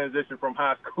my transition from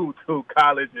high school to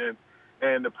college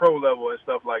and the pro level and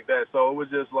stuff like that. So it was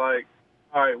just like,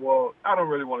 all right, well, I don't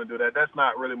really want to do that. That's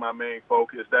not really my main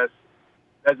focus. That's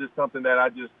just something that I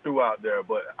just threw out there.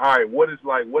 But all right, what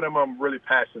am I really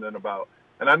passionate about?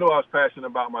 And I knew I was passionate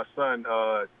about my son,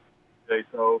 Jay.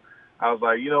 So I was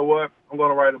like, you know what? I'm going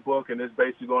to write a book, and it's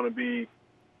basically going to be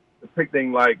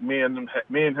depicting like me and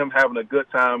him having a good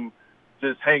time,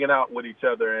 just hanging out with each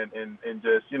other and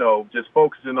just, you know, just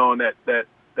focusing on that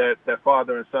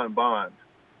father and son bond.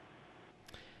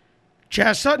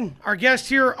 Chaz Sutton, our guest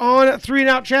here on 3 and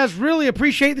Out. Chaz, really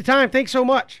appreciate the time. Thanks so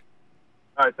much.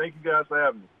 All right, thank you guys for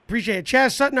having me. Appreciate it.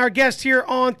 Chaz Sutton, our guest here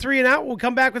on 3 and Out. We'll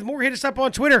come back with more. Hit us up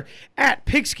on Twitter at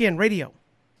Pigskin Radio.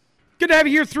 Good to have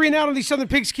you here, 3 and Out on the Southern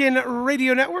Pigskin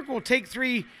Radio Network. We'll take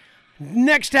 3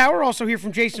 next hour. Also hear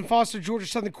from Jason Foster, Georgia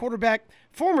Southern quarterback,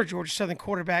 former Georgia Southern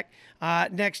quarterback,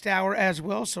 next hour as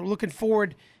well. So looking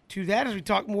forward to that as we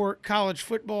talk more college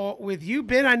football with you.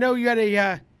 Ben, I know you had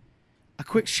a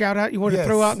quick shout-out you wanted to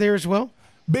throw out there as well.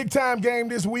 Big-time game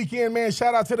this weekend, man.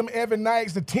 Shout-out to them Evan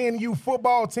Knights, the 10U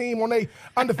football team on their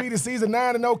undefeated season,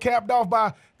 9-0, capped off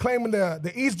by claiming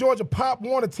the East Georgia Pop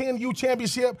Warner 10U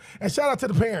championship. And shout-out to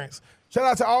the parents. Shout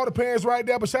out to all the parents right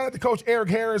there, but shout out to Coach Eric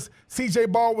Harris, C.J.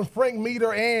 Baldwin, Frank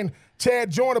Meter, and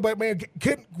Chad Joyner. But, man,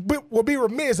 would be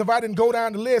remiss if I didn't go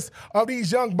down the list of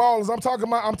these young ballers. I'm talking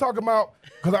about,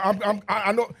 because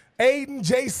I know Aiden,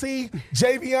 JC,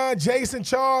 Javion, Jason,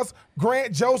 Charles,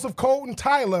 Grant, Joseph, Colton,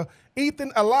 Tyler,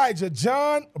 Ethan, Elijah,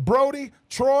 John, Brody,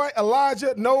 Troy,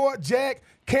 Elijah, Noah, Jack,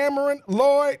 Cameron,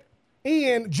 Lloyd,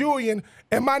 Ian, Julian,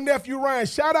 and my nephew Ryan.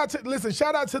 Shout out to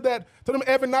them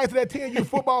Evan Knights of that 10U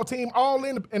football team, all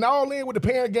in with the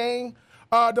parent game.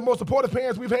 The most supportive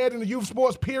parents we've had in the youth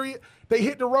sports period. They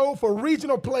hit the road for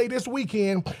regional play this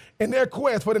weekend in their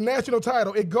quest for the national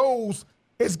title.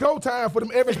 It's go time for them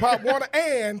Evans Pop Warner,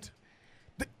 and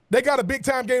they got a big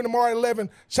time game tomorrow at 11.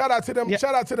 Shout out to them. Yep.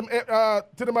 Shout out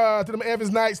to them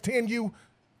Evans Knights 10U.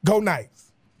 Go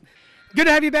Knights. Good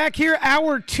to have you back here.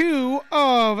 Hour 2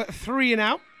 of 3 and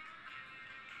Out.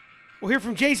 We'll hear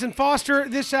from Jason Foster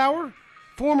this hour,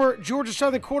 former Georgia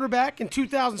Southern quarterback and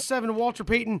 2007 Walter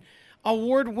Payton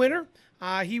Award winner.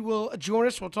 He will join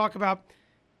us. We'll talk about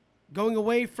going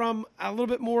away from a little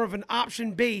bit more of an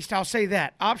option-based, I'll say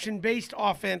that, option-based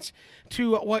offense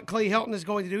to what Clay Helton is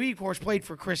going to do. He, of course, played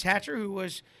for Chris Hatcher, who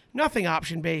was nothing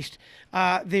option-based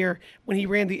there when he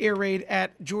ran the air raid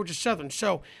at Georgia Southern.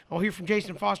 So I'll hear from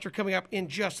Jason Foster coming up in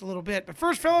just a little bit. But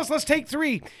first, fellas, let's take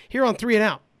 3 here on 3 and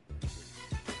Out.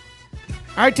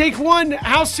 All right, take 1.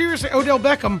 How seriously Odell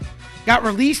Beckham got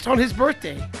released on his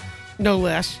birthday, no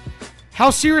less. How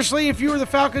seriously, if you were the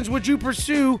Falcons, would you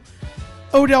pursue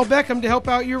Odell Beckham to help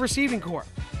out your receiving corps?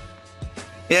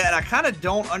 Yeah, and I kind of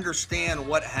don't understand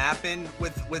what happened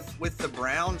with the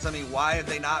Browns. I mean, why have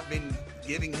they not been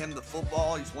giving him the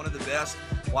football? He's one of the best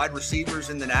wide receivers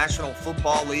in the National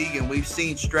Football League, and we've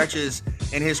seen stretches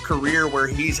in his career where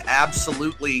he's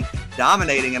absolutely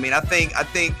dominating. I mean, I think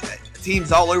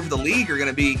teams all over the league are going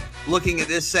to be looking at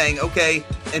this saying, okay,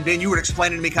 and Ben, you were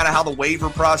explaining to me kind of how the waiver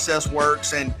process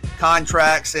works and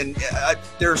contracts, and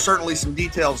there are certainly some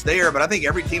details there, but I think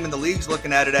every team in the league is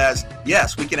looking at it as,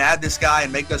 yes, we can add this guy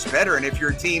and make us better. And if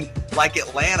you're a team like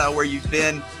Atlanta, where you've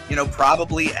been,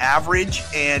 probably average,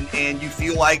 and you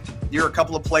feel like you're a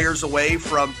couple of players away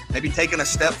from maybe taking a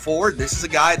step forward, this is a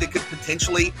guy that could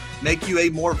potentially make you a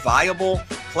more viable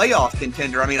playoff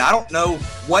contender. I mean, I don't know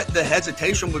what the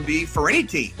hesitation would be for any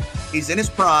team. He's in his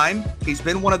prime. He's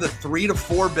been one of the 3 to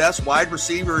 4 best wide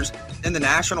receivers in the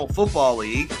National Football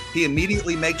League. He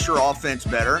immediately makes your offense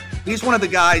better. He's one of the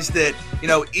guys that,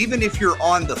 even if you're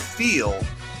on the field,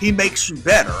 he makes you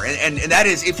better. And that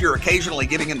is if you're occasionally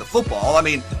giving him the football. I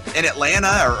mean, in Atlanta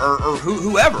or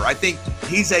whoever, I think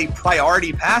he's a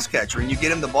priority pass catcher, and you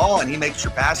get him the ball and he makes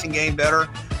your passing game better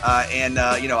and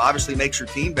obviously makes your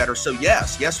team better. So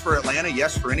yes for Atlanta,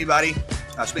 yes for anybody.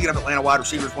 Speaking of Atlanta wide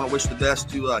receivers, want to wish the best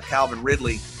to Calvin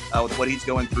Ridley with what he's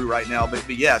going through right now. But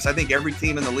yes, I think every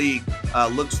team in the league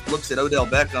looks at Odell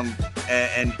Beckham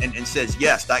and says,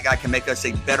 yes, that guy can make us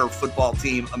a better football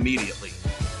team immediately.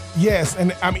 Yes,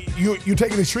 and I mean, you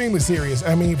take it extremely serious.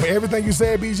 I mean, for everything you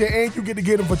said, BJ, and you get to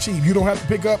get him for cheap. You don't have to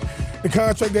pick up the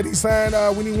contract that he signed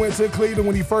when he went to Cleveland,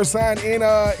 when he first signed in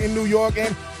New York,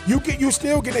 and you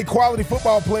still get a quality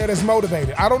football player that's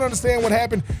motivated. I don't understand what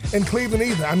happened in Cleveland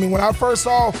either. I mean, when I first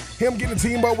saw him getting a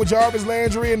team up with Jarvis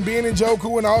Landry and Ben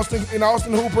Njoku and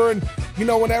Austin Hooper, and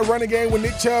when that running game with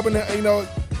Nick Chubb and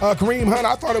Kareem Hunt,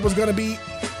 I thought it was going to be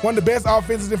one of the best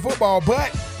offenses in football,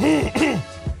 but.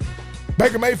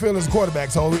 Baker Mayfield is a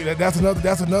quarterback, so that's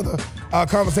another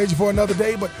conversation for another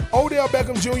day. But Odell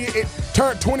Beckham Jr.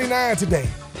 turned 29 today.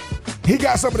 He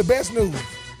got some of the best news.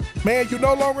 Man, you're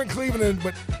no longer in Cleveland,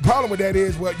 but the problem with that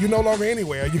is, well, you're no longer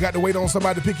anywhere. You got to wait on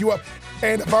somebody to pick you up.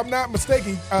 And if I'm not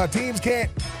mistaken, teams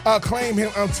can't claim him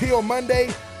until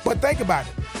Monday. But think about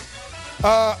it.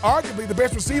 Arguably, the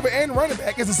best receiver and running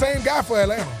back is the same guy for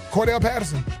Atlanta, Cordell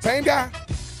Patterson. Same guy.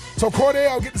 So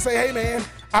Cordell get to say, hey, man,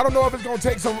 I don't know if it's going to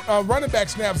take some running back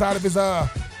snaps out of his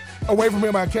away from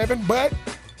him by Kevin, but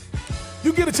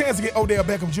you get a chance to get Odell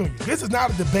Beckham Jr. This is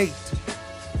not a debate.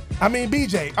 I mean,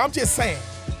 BJ, I'm just saying,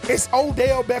 it's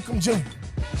Odell Beckham Jr.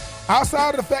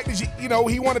 Outside of the fact that,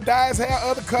 he want to dye his hair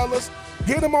other colors,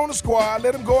 get him on the squad,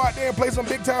 let him go out there and play some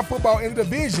big-time football in a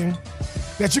division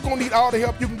that you're going to need all the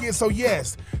help you can get. So,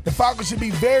 yes, the Falcons should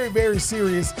be very, very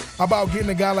serious about getting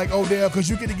a guy like Odell, because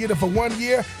you get to get him for 1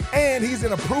 year, and he's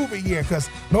in a prove-it year, because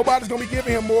nobody's going to be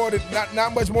giving him more than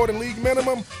not much more than league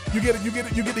minimum. You get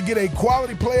to get a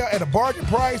quality player at a bargain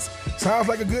price. Sounds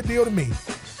like a good deal to me.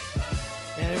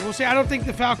 And we'll see. I don't think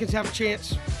the Falcons have a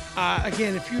chance.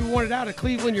 Again, if you wanted out of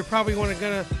Cleveland, you're probably going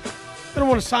to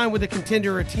want to sign with a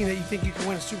contender or a team that you think you can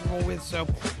win a Super Bowl with. So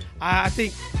I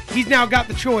think he's now got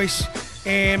the choice.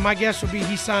 And my guess would be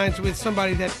he signs with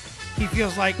somebody that he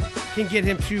feels like can get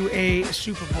him to a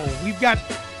Super Bowl. We've got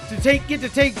to get to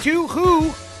take two.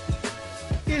 Who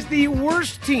is the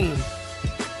worst team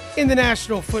in the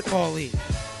National Football League?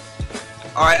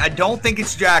 All right, I don't think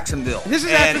it's Jacksonville. This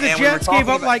is after the Jets gave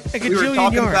up like a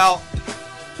gajillion yards.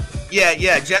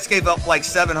 Yeah, Jets gave up like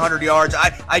 700 yards.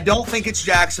 I don't think it's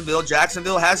Jacksonville.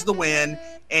 Jacksonville has the win,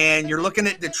 and you're looking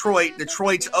at Detroit.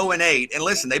 Detroit's 0-8. And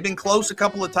listen, they've been close a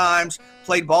couple of times,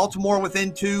 played Baltimore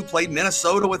within 2, played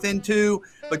Minnesota within 2,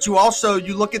 but you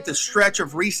look at the stretch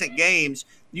of recent games.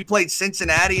 You played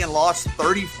Cincinnati and lost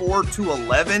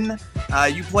 34-11.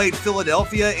 You played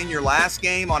Philadelphia in your last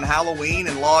game on Halloween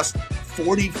and lost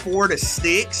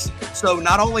 44-6. So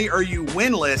not only are you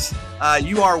winless,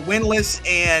 you are winless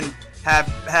and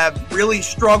have really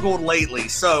struggled lately.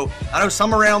 So I know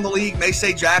some around the league may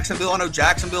say Jacksonville. I know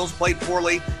Jacksonville's played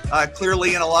poorly,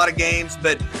 clearly in a lot of games,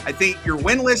 but I think you're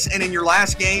winless, and in your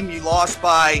last game you lost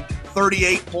by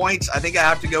 38 points. I think I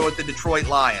have to go with the Detroit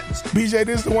Lions. BJ,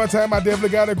 this is the one time I definitely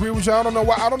got to agree with you. I don't know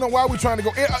why we're trying to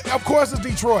go. Of course it's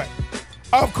Detroit.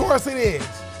 Of course it is.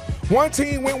 One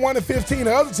team went 1-15,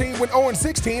 the other team went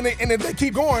 0-16, and if they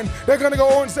keep going, they're going to go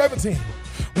 0-17.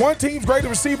 One team's greatest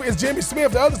receiver is Jimmy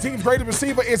Smith. The other team's greatest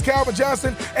receiver is Calvin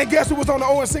Johnson. And guess who was on the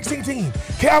 0-16 team?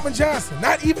 Calvin Johnson.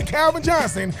 Not even Calvin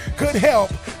Johnson could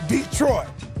help Detroit.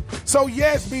 So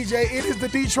yes, BJ, it is the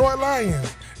Detroit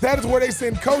Lions. That is where they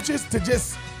send coaches to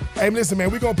just, hey, listen,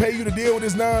 man, we're going to pay you to deal with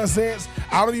this nonsense.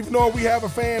 I don't even know if we have a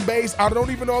fan base. I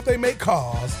don't even know if they make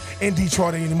calls in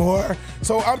Detroit anymore.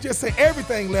 So I'm just saying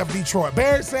everything left Detroit.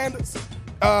 Barry Sanders,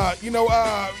 Calvin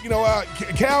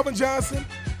Johnson.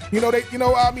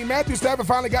 Matthew Stafford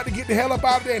finally got to get the hell up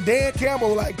out of there. And Dan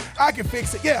Campbell, I can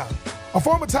fix it. Yeah. A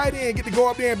former tight end get to go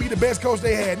up there and be the best coach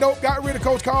they had. Nope, got rid of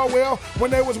Coach Caldwell when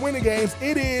they was winning games.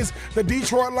 It is the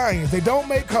Detroit Lions. They don't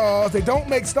make calls. They don't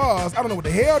make stars. I don't know what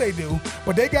the hell they do,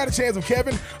 but they got a chance of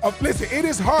Kevin. Listen, it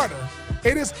is harder.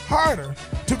 It is harder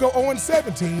to go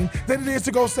 0-17 than it is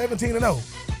to go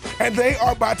 17-0. And they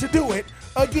are about to do it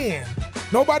again.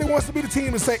 Nobody wants to be the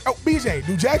team to say, oh, BJ,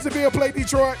 do Jacksonville play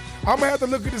Detroit? I'm going to have to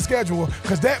look at the schedule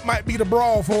because that might be the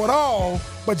brawl for it all.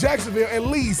 But Jacksonville at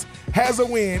least has a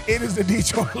win. It is the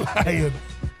Detroit Lions.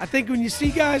 I think when you see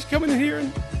guys coming in here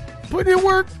and putting in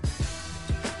work,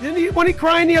 wasn't he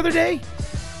crying the other day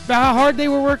about how hard they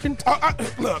were working? At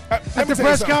the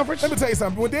press conference? Let me tell you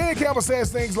something. When Dan Campbell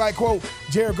says things like, quote,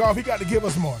 Jared Goff, he got to give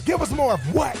us more. Give us more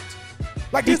of what?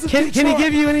 Like this can he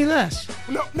give you any less?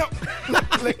 No.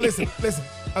 Listen.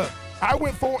 I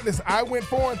went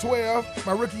 4-12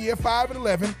 my rookie year,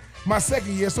 5-11 my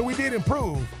second year, so we did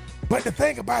improve. But the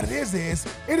thing about it is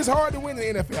it is hard to win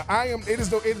in the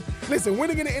NFL. Listen,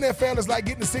 winning in the NFL is like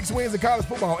getting 6 wins in college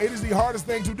football. It is the hardest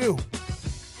thing to do.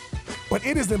 But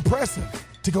it is impressive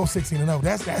to go 16-0.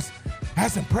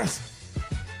 That's impressive.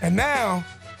 And now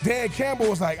Dan Campbell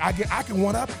was like, I can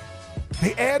one up.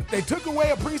 They took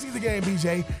away a preseason game,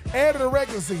 BJ, added a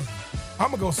regular season. I'm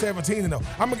going to go 17-0.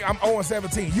 I'm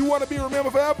 0-17. You want to be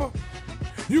remembered forever?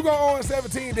 You go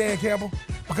 0-17, Dan Campbell.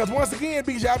 Because once again,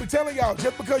 BJ, I'll be telling y'all,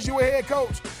 just because you're a head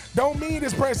coach, don't mean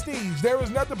it's prestige. There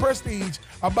is nothing prestige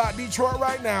about Detroit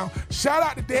right now. Shout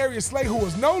out to Darius Slay, who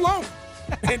is no longer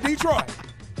in Detroit.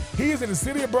 He is in the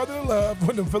city of brotherly love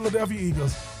with the Philadelphia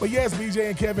Eagles. But yes, BJ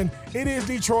and Kevin, it is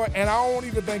Detroit, and I don't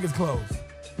even think it's close.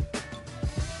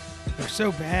 They're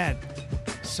so bad.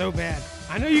 So bad.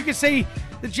 I know you can say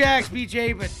the Jags,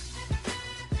 BJ, but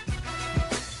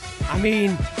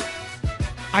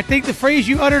I think the phrase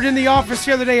you uttered in the office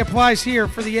the other day applies here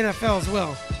for the NFL as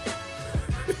well.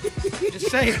 Just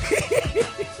saying.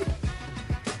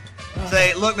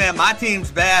 Say, look, man, my team's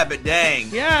bad, but dang.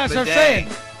 Yeah, that's what I'm saying.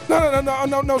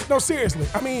 No, seriously.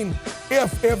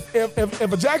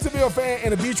 If a Jacksonville fan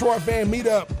and a Detroit fan meet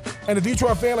up, and the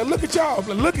Detroit fan look at y'all,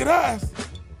 look at us.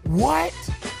 What?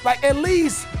 At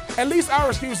least our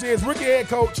excuse is rookie head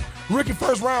coach, rookie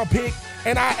first round pick,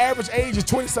 and our average age is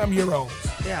 20-something-year-olds.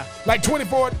 Yeah.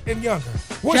 24 and younger.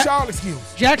 What's y'all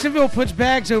excuse? Jacksonville puts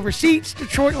bags over seats.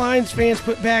 Detroit Lions fans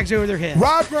put bags over their heads.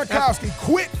 Rob Gronkowski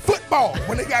quit football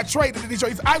when they got traded to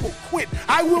Detroit. He said, I will quit.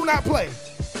 I will not play.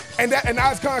 And now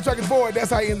his contract is void.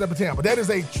 That's how he ended up in Tampa. That is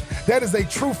a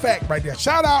true fact right there.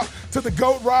 Shout out to the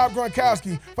GOAT Rob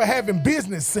Gronkowski for having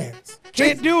business sense.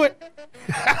 Can't do it.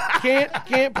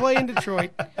 Can't play in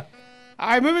Detroit. All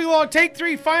right, moving along. Take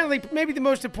 3. Finally, maybe the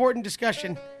most important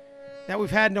discussion that we've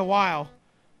had in a while.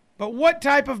 But what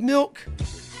type of milk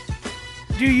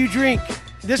do you drink?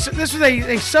 This was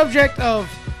a subject of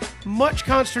much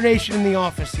consternation in the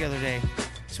office the other day.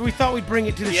 So we thought we'd bring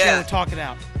it to the show and talk it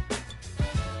out.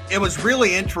 It was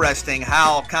really interesting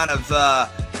how kind of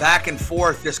back and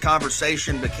forth this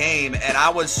conversation became, and I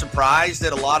was surprised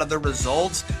at a lot of the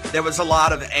results. There was a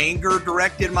lot of anger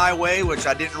directed my way, which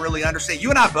I didn't really understand. You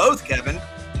and I both, Kevin,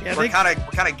 we're kind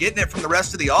of getting it from the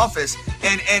rest of the office.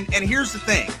 And here's the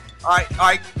thing. All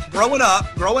right. Growing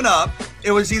up,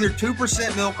 it was either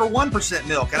 2% milk or 1%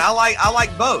 milk, and I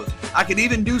like both. I could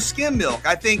even do skim milk.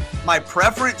 I think my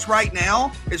preference right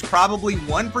now is probably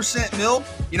 1% milk.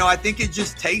 You know, I think it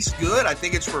just tastes good. I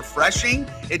think it's refreshing.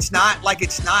 It's not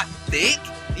thick.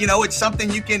 You know, it's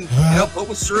something you can put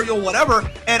with cereal, whatever.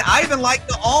 And I even like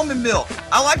the almond milk.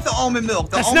 I like the almond milk.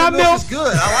 The almond milk is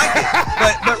good. I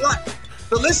like it.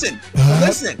 But listen.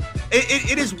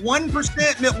 It is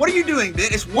 1% milk. What are you doing, Ben?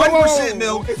 It's 1%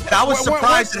 milk. I was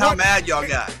surprised at how mad y'all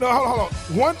got. No, hold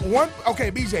on. One. Okay,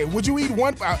 BJ, would you eat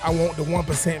one? I want the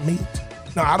 1% meat.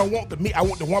 No, I don't want the meat. I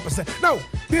want the 1%. No,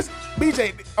 this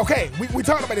BJ. Okay, we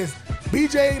talked about this.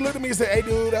 BJ looked at me and said, "Hey,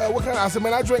 dude, what kind of?" I said,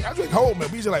 "Man, I drink whole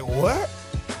milk." BJ like, "What?"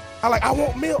 I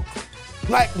want milk.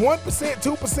 Like 1%,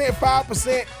 2%,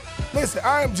 5%. Listen,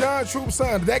 I am John Troop's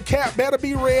son. That cap better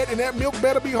be red and that milk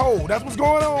better be whole. That's what's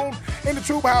going on in the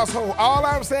Troop household. All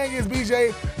I'm saying is,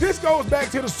 BJ, this goes back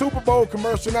to the Super Bowl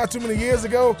commercial not too many years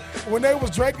ago when they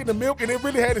was drinking the milk and it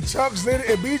really had the chunks in it,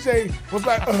 and BJ was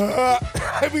like,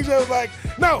 and BJ was like,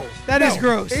 no. That is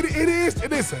gross. It is.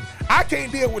 Listen, I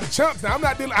can't deal with the chunks. Now,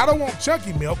 I don't want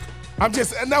chunky milk. I'm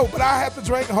just, no, but I have to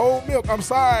drink whole milk. I'm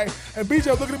sorry. And BJ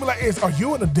was looking at me like, are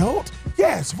you an adult?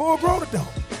 Yes, full-grown adult.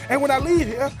 And when I leave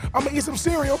here, I'm going to eat some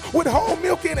cereal with whole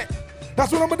milk in it.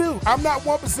 That's what I'm going to do. I'm not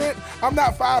 1%. I'm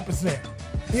not 5%.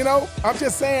 You know, I'm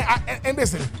just saying, and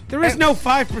listen. There is no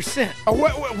 5%. 1%,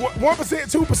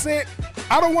 2%.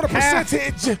 I don't want a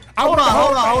percentage. Hold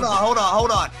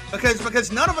on.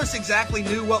 Because none of us exactly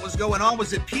knew what was going on.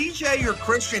 Was it PJ or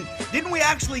Christian? Didn't we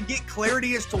actually get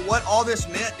clarity as to what all this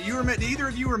meant? Do either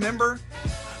of you remember?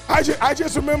 I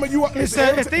just remember you. I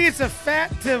think it's a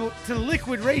fat to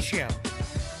liquid ratio.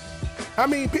 I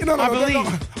mean, no.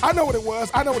 I know what it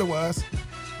was.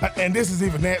 And this is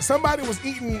even that. Somebody was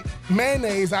eating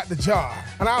mayonnaise out the jar.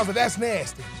 And I was like, that's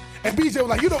nasty. And BJ was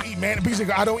like, you don't eat mayonnaise. BJ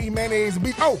go, I don't eat mayonnaise. And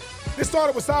this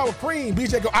started with sour cream.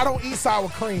 BJ go, I don't eat sour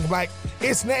cream. Like,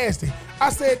 it's nasty.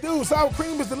 I said, dude, sour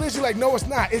cream is delicious. Like, no, it's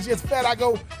not. It's just fat. I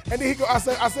go, and then he go, I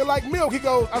said, like milk. He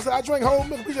goes, I drink whole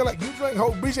milk. BJ like, you drink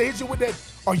whole. BJ hit you with that,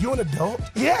 are you an adult?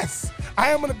 Yes,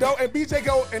 I am an adult. And BJ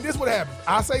go, and this what happens.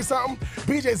 I say something,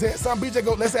 BJ said something. BJ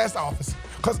go, let's ask the office.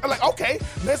 Because I'm like, okay,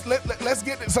 let's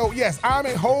get it. So, yes, I'm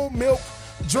a whole milk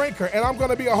drinker, and I'm going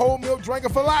to be a whole milk drinker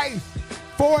for life,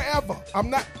 forever.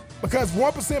 I'm not, because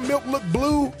 1% milk look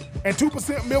blue and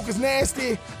 2% milk is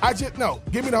nasty. No,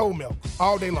 give me the whole milk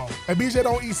all day long. And BJ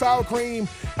don't eat sour cream.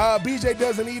 BJ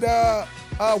doesn't eat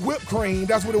whipped cream.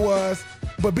 That's what it was.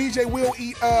 But BJ will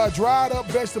eat dried up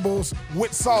vegetables with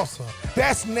salsa.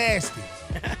 That's nasty.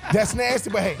 That's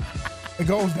nasty, but hey, it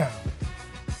goes down.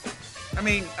 I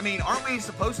mean, aren't we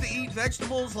supposed to eat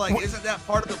vegetables? Like, isn't that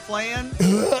part of the plan?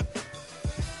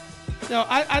 No,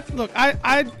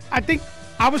 I think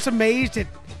I was amazed at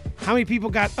how many people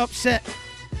got upset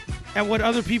at what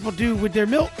other people do with their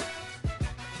milk.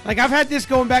 Like, I've had this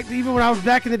going back to even when I was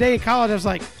back in the day in college. I was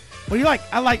like, what do you like?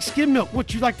 I like skim milk.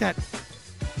 What, you like that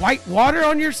white water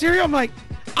on your cereal? I'm like,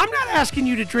 I'm not asking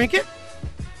you to drink it.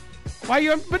 Why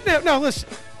you? But no, listen.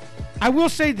 I will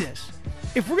say this.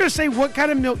 If we're going to say what kind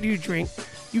of milk do you drink,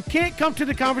 you can't come to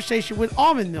the conversation with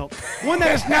almond milk. One,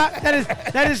 that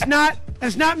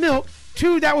is not milk.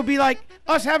 Two, that would be like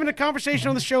us having a conversation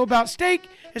on the show about steak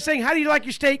and saying, how do you like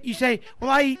your steak? You say, well,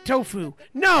 I eat tofu.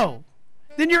 No.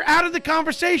 Then you're out of the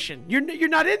conversation. You're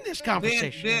not in this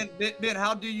conversation. Ben,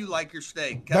 how do you like your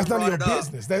steak? That's none of your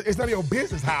business. It's none of your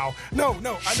business how. No.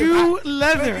 Shoe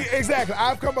leather. Exactly.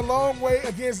 I've come a long way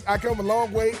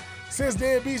since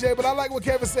then, BJ, but I like what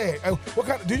Kevin said. What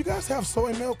kind? Do you guys have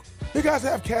soy milk? Do you guys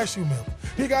have cashew milk?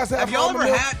 Do you guys have almond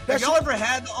milk? Have y'all ever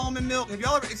had the almond milk? Have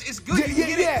y'all ever? It's good. You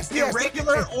can get it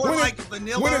regular or like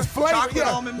vanilla, when it's flavored, chocolate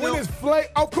almond milk. When it's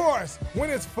of course. When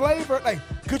it's flavored, like,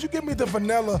 could you give me the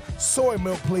vanilla soy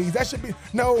milk, please? That should be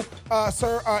no,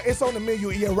 sir. It's on the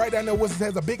menu. Yeah, right down there. It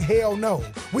has a big hell no.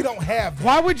 We don't have that.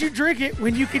 Why would you drink it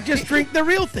when you could just drink the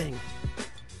real thing?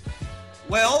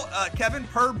 Well, Kevin,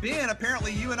 per Ben,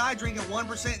 apparently you and I drinking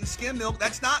 1% in skim milk.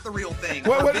 That's not the real thing.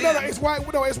 No, it's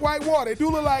white. No, it's white water. It do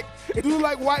look like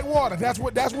white water. That's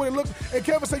what it looks. And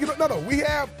Kevin said, no. We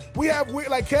have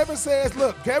like Kevin says.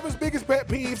 Look, Kevin's biggest pet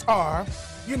peeves are,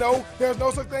 there's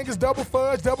no such thing as double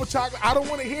fudge, double chocolate. I don't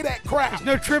want to hear that crap. There's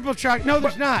no triple chocolate. No,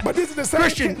 there's not. But this is the same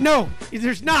Christian. No,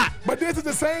 there's not. But this is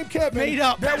the same Kevin made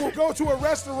up that will go to a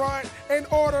restaurant and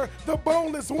order the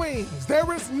boneless wings.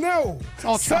 There is no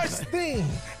such thing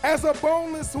as a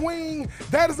boneless wing.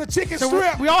 That is a chicken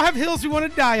strip. We all have hills we want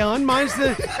to die on. Mine's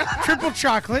the triple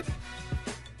chocolate.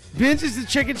 Ben's is the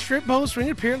chicken strip bone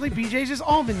string. Apparently, BJ's is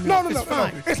almond milk.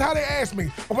 No. It's how they ask me.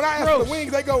 When I ask for the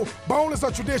wings, they go boneless or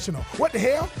traditional. What the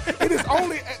hell? It is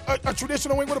only a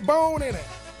traditional wing with a bone in it.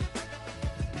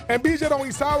 And BJ don't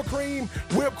eat sour cream,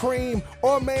 whipped cream,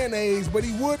 or mayonnaise, but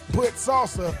he would put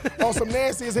salsa on some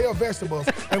nasty as hell vegetables.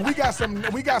 And we got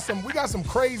some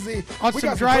crazy. On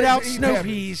some dried out snow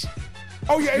peas.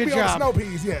 Oh yeah, Good it'd be job. on the snow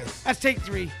peas. Yes. That's take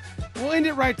 3. We'll end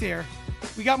it right there.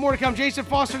 We got more to come. Jason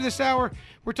Foster this hour.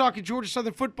 We're talking Georgia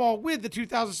Southern football with the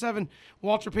 2007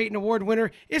 Walter Payton Award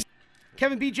winner. It's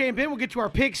Kevin, BJ, and Ben. We'll get to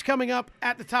our picks coming up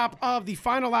at the top of the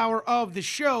final hour of the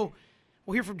show.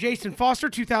 We'll hear from Jason Foster,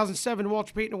 2007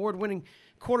 Walter Payton Award-winning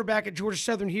quarterback at Georgia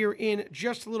Southern here in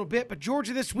just a little bit. But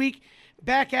Georgia this week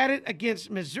back at it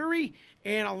against Missouri,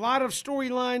 and a lot of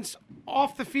storylines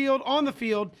off the field, on the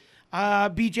field.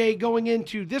 BJ going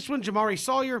into this one, Jamari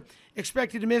Sawyer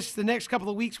expected to miss the next couple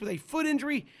of weeks with a foot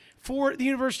injury for the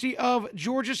University of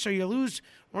Georgia. So you lose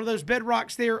one of those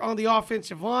bedrocks there on the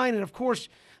offensive line. And, of course,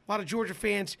 a lot of Georgia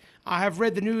fans have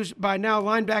read the news by now.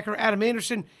 Linebacker Adam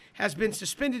Anderson has been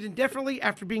suspended indefinitely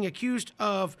after being accused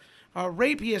of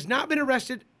rape. He has not been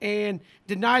arrested and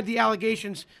denied the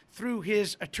allegations through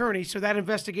his attorney. So that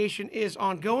investigation is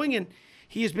ongoing, and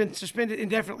he has been suspended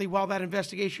indefinitely while that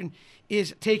investigation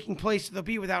is taking place. They'll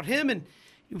be without him, and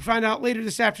you find out later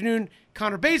this afternoon,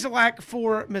 Connor Bazelak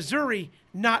for Missouri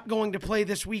not going to play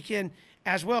this weekend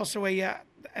as well. So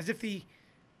as if the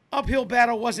uphill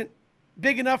battle wasn't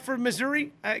big enough for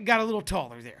Missouri, it got a little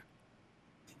taller there.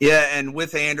 Yeah, and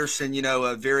with Anderson,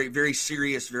 a very, very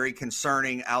serious, very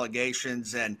concerning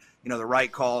allegations, and the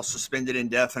right call, suspended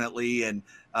indefinitely, and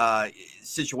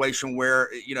situation where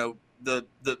the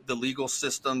legal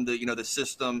system, the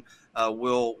system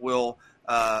will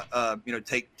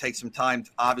take some time,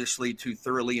 obviously, to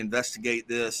thoroughly investigate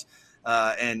this,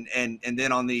 and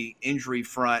then on the injury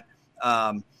front,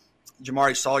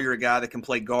 Jamari Sawyer, a guy that can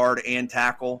play guard and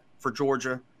tackle for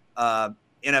Georgia,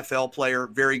 NFL player,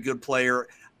 very good player.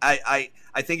 I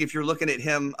think if you're looking at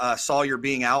him, Sawyer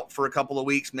being out for a couple of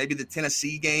weeks, maybe the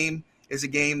Tennessee game is a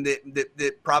game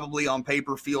that probably on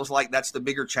paper feels like that's the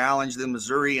bigger challenge than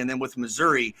Missouri. And then with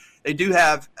Missouri, they do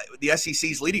have the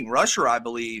SEC's leading rusher, I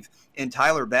believe, in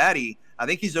Tyler Batty. I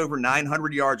think he's over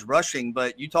 900 yards rushing,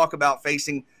 but you talk about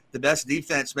facing the best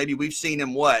defense. Maybe we've seen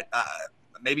him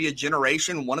maybe a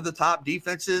generation, one of the top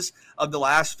defenses of the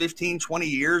last 15, 20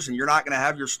 years, and you're not going to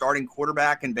have your starting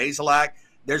quarterback in Bazelak.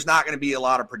 There's not going to be a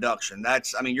lot of production.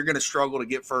 You're going to struggle to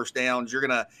get first downs.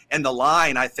 And the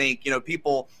line, I think,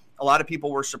 a lot of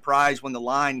people were surprised when the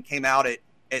line came out at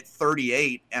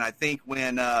 38. And I think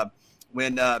when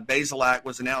Bazelak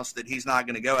was announced that he's not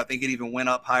going to go, I think it even went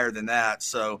up higher than that.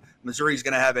 So Missouri's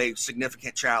going to have a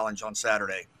significant challenge on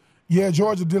Saturday. Yeah,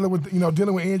 Georgia dealing with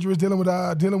injuries, dealing with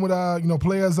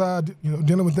players,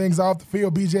 dealing with things off the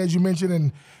field. BJ, as you mentioned,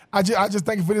 and I just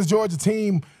think for this Georgia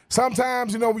team,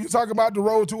 sometimes when you talk about the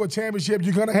road to a championship,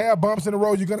 you're gonna have bumps in the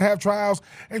road, you're gonna have trials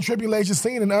and tribulations,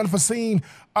 seen and unforeseen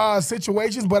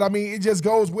situations. But it just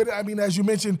goes with it. As you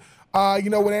mentioned,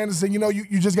 with Anderson,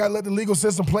 you just gotta let the legal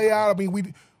system play out.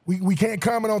 We can't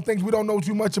comment on things we don't know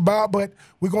too much about, but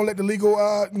we're going to let the legal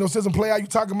system play out. You're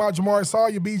talking about Jamari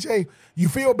Sawyer, BJ. You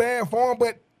feel bad for him,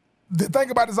 but the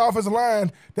thing about this offensive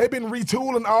line, they've been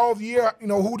retooling all year,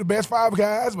 who the best 5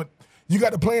 guys, but you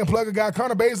got to play and plug a guy.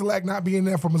 Connor Bazelak not being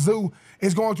there for Mizzou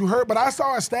is going to hurt. But I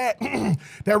saw a stat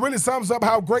that really sums up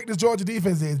how great this Georgia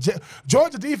defense is.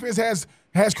 Georgia defense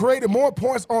has created more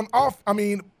points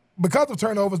because of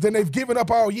turnovers than they've given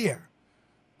up all year.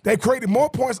 They created more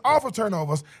points off of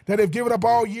turnovers that they've given up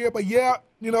all year. But,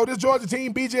 this Georgia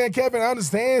team, BJ and Kevin,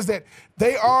 understands that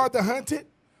they are the hunted.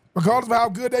 Regardless of how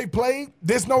good they played,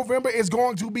 this November is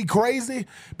going to be crazy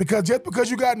because just because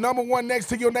you got number 1 next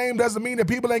to your name doesn't mean that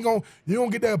people you don't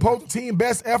get the opposing team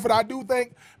best effort. I do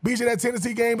think, BJ, that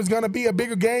Tennessee game is going to be a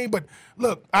bigger game. But,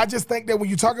 look, I just think that when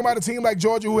you're talking about a team like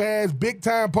Georgia who has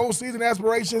big-time postseason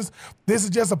aspirations, this is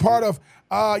just a part of,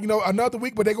 another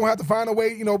week, but they're going to have to find a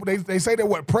way. They say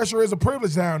that pressure is a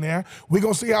privilege down there. We're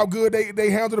going to see how good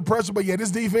they handle the pressure. But, yeah,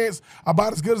 this defense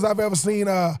about as good as I've ever seen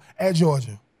at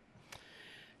Georgia.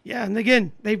 Yeah, and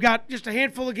again, they've got just a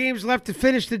handful of games left to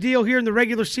finish the deal here in the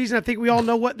regular season. I think we all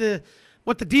know what the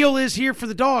deal is here for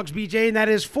the Dogs, BJ, and that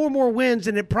is 4 more wins,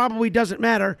 and it probably doesn't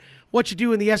matter what you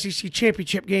do in the SEC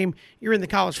championship game. You're in the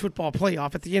college football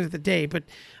playoff at the end of the day. But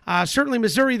certainly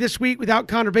Missouri this week without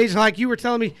Connor Bazelak, like you were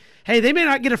telling me, hey, they may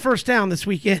not get a first down this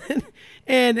weekend.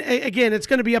 And, again, it's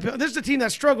going to be uphill. This is a team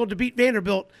that struggled to beat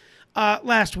Vanderbilt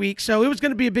last week, so it was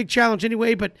going to be a big challenge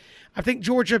anyway, but I think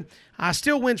Georgia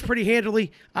still wins pretty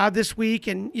handily this week,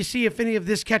 and you see if any of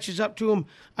this catches up to them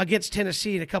against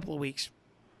Tennessee in a couple of weeks.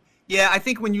 Yeah, I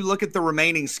think when you look at the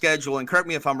remaining schedule, and correct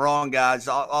me if I'm wrong, guys,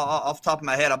 off the top of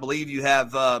my head, I believe you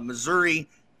have Missouri,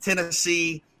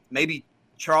 Tennessee, maybe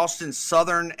Charleston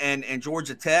Southern, and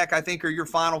Georgia Tech, I think, are your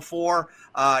final four.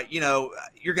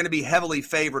 You're going to be heavily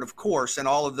favored, of course, in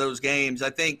all of those games. I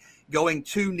think going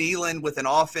to Neyland with an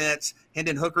offense,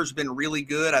 Hendon Hooker's been really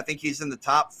good. I think he's in the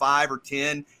top 5 or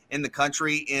 10 in the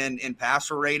country in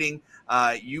passer rating.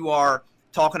 You are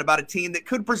talking about a team that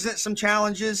could present some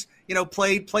challenges,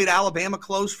 played Alabama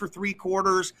close for 3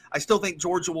 quarters. I still think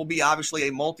Georgia will be obviously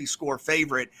a multi-score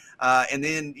favorite. And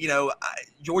then,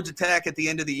 Georgia Tech at the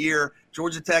end of the year,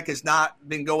 Georgia Tech has not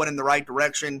been going in the right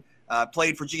direction.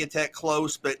 Played Virginia Tech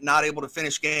close, but not able to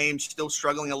finish games, still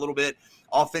struggling a little bit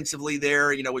offensively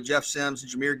there, with Jeff Sims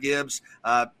and Jahmyr Gibbs.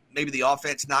 Maybe the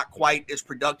offense not quite as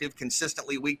productive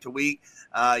consistently week to week.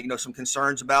 Some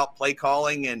concerns about play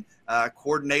calling and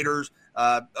coordinators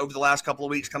over the last couple of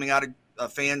weeks coming out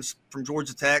of fans from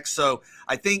Georgia Tech. So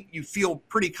I think you feel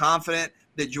pretty confident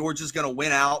that Georgia's going to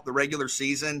win out the regular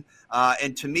season.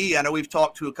 And to me, I know we've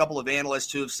talked to a couple of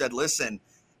analysts who have said, listen,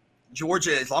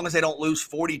 Georgia, as long as they don't lose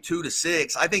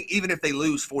 42-6, I think even if they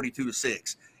lose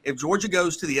 42-6, if Georgia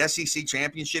goes to the SEC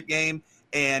championship game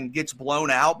and gets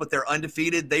blown out, but they're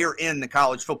undefeated, they are in the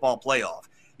college football playoff.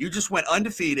 You just went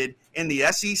undefeated in the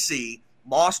SEC,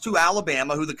 lost to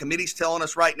Alabama, who the committee's telling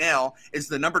us right now is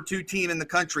the number 2 team in the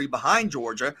country behind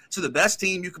Georgia. So the best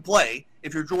team you could play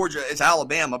if you're Georgia is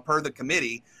Alabama per the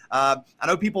committee. I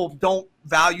know people don't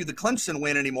value the Clemson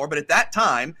win anymore, but at that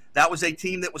time, that was a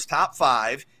team that was top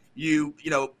 5. You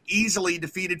easily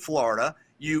defeated Florida.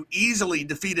 You easily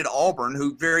defeated Auburn,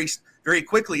 who very, very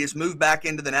quickly has moved back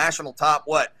into the national top,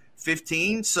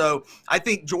 15? So I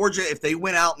think Georgia, if they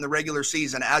win out in the regular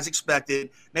season as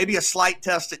expected, maybe a slight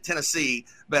test at Tennessee,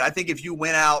 but I think if you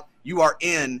win out, you are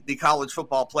in the college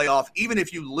football playoff, even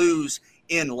if you lose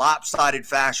in lopsided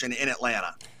fashion in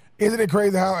Atlanta. Isn't it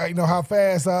crazy how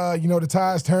fast the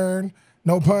tides turn?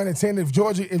 No pun intended. If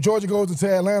Georgia goes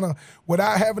into Atlanta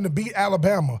without having to beat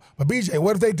Alabama, but BJ,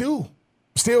 what if they do?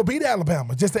 Still beat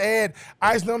Alabama. Just to add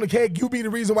icing on the cake, you be the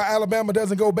reason why Alabama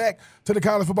doesn't go back to the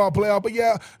college football playoff. But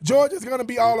yeah, Georgia's going to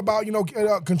be all about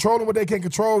controlling what they can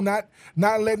control, not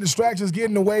letting distractions get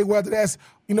in the way. Whether that's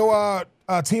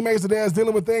teammates of theirs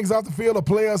dealing with things off the field or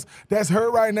players that's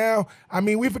hurt right now. I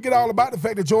mean, we forget all about the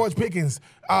fact that George Pickens,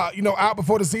 out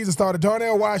before the season started.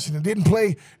 Darnell Washington didn't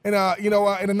play in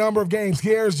a number of games.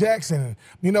 Kearis Jackson,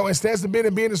 and Stetson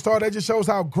Bennett being the starter. That just shows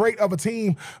how great of a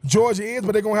team Georgia is.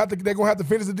 But they're gonna have to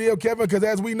finish the deal, Kevin, because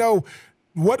as we know,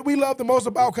 what we love the most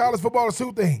about college football is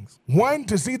 2 things. One,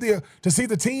 to see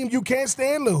the team you can't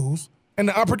stand lose, and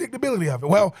the unpredictability of it.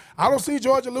 Well, I don't see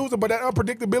Georgia losing, but that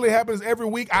unpredictability happens every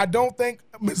week. I don't think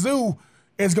Mizzou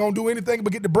is going to do anything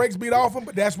but get the brakes beat off them,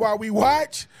 but that's why we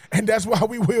watch, and that's why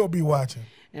we will be watching.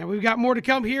 And we've got more to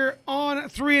come here on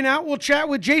 3 and Out. We'll chat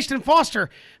with Jason Foster,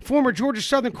 former Georgia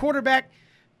Southern quarterback,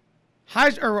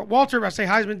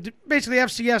 Heisman, basically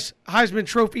FCS Heisman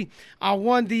Trophy,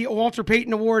 won the Walter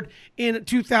Payton Award in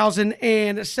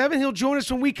 2007. He'll join us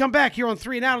when we come back here on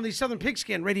 3 and Out on the Southern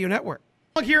Pigskin Radio Network.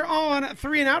 Here on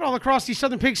 3 and Out, all across the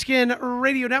Southern Pigskin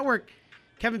Radio Network.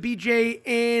 Kevin, BJ,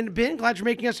 and Ben, glad you're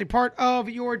making us a part of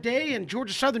your day. And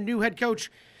Georgia Southern new head coach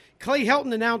Clay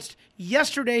Helton announced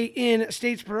yesterday in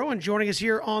Statesboro, and joining us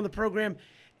here on the program,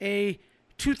 a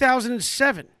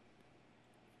 2007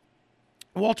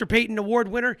 Walter Payton Award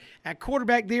winner at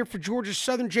quarterback there for Georgia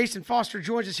Southern. Jason Foster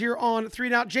joins us here on 3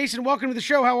 and Out. Jason, welcome to the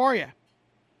show. How are you?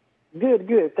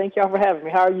 Good. Thank y'all for having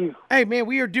me. How are you? Hey, man,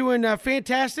 we are doing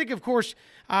fantastic. Of course,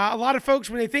 a lot of folks,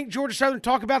 when they think Georgia Southern,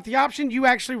 talk about the option. You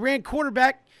actually ran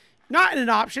quarterback, not in an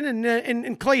option,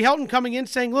 and Clay Helton coming in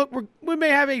saying, look, we may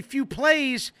have a few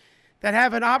plays that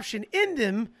have an option in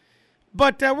them,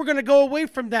 but we're going to go away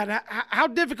from that. How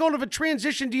difficult of a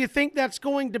transition do you think that's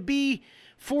going to be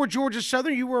for Georgia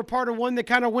Southern? You were a part of one that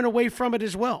kind of went away from it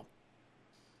as well.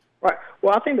 Right.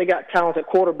 Well, I think they got talented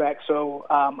quarterbacks, so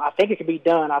I think it can be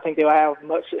done. I think they'll have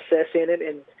much success in it.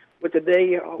 And with the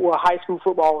day where high school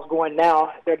football is going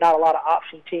now, there are not a lot of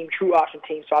true option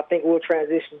teams, so I think we'll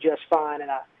transition just fine, and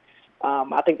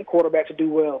I think the quarterbacks will do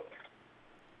well.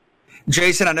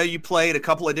 Jason, I know you played a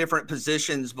couple of different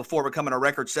positions before becoming a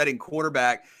record-setting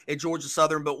quarterback at Georgia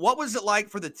Southern, but what was it like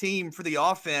for the team, for the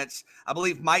offense? I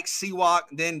believe Mike Sewak,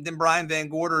 then Brian Van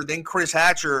Gorder, then Chris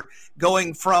Hatcher,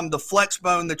 going from the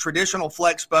flexbone, the traditional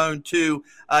flexbone, to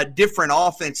different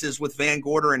offenses with Van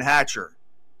Gorder and Hatcher.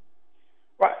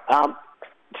 Right.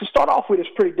 To start off with, it's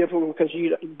pretty difficult because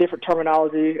you different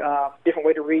terminology, different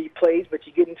way to read plays, but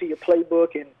you get into your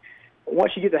playbook, and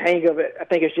once you get the hang of it, I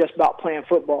think it's just about playing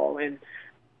football. And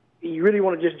you really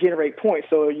want to just generate points.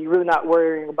 So you're really not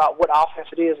worrying about what offense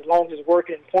it is. As long as it's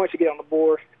working and points to get on the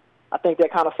board, I think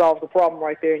that kind of solves the problem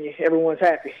right there, and everyone's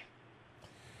happy.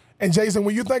 And Jason,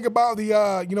 when you think about the,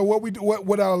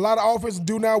 what a lot of offenses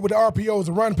do now with the RPOs,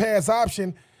 the run pass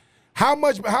option, how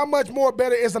much more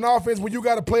better is an offense when you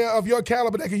got a player of your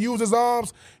caliber that can use his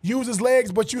arms, use his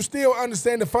legs, but you still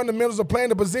understand the fundamentals of playing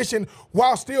the position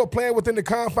while still playing within the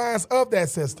confines of that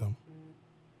system?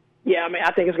 Yeah, I mean,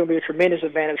 I think it's going to be a tremendous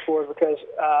advantage for us because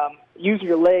using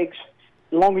your legs,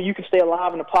 the longer you can stay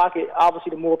alive in the pocket, obviously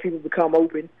the more people become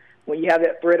open. When you have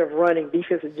that threat of running,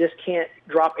 defenses just can't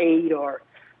drop 8 or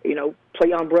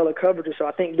play umbrella coverages. So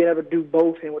I think being able to do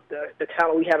both, and with the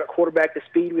talent we have at quarterback, the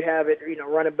speed we have at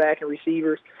running back and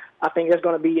receivers, I think that's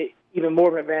going to be even more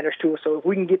of an advantage to us. So if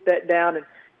we can get that down and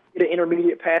get an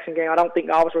intermediate passing game, I don't think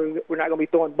obviously we're not going to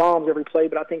be throwing bombs every play,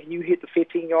 but I think if you hit the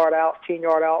 15-yard outs,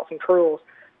 10-yard outs, and curls,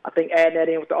 I think adding that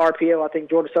in with the RPO, I think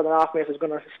Georgia Southern offense is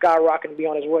going to skyrocket and be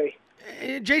on his way.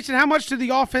 Jason, how much do the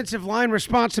offensive line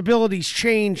responsibilities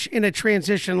change in a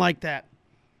transition like that?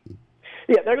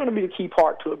 Yeah, they're going to be the key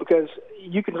part to it because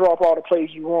you can draw up all the plays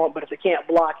you want, but if they can't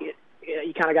block it,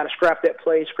 you kind of got to scrap that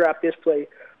play, scrap this play.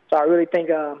 So I really think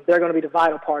they're going to be the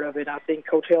vital part of it. I think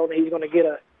Coach Helton, he's going to get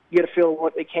a feel of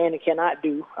what they can and cannot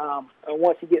do. And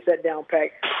once he gets that down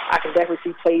packed, I can definitely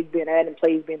see plays being added and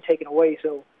plays being taken away.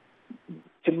 So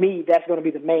to me, that's going to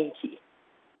be the main key.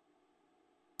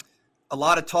 A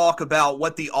lot of talk about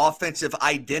what the offensive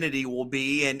identity will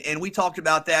be, and we talked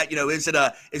about that.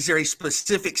 Is there a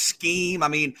specific scheme? I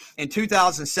mean, in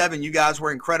 2007, you guys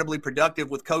were incredibly productive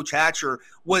with Coach Hatcher.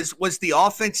 Was the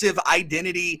offensive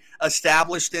identity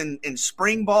established in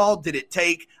spring ball? Did it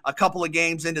take a couple of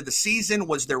games into the season?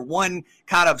 Was there one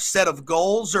kind of set of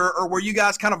goals, or were you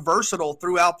guys kind of versatile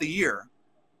throughout the year?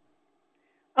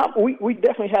 We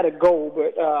definitely had a goal,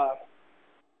 but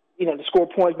to score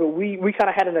points. But we kind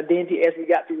of had an identity as we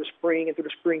got through the spring and through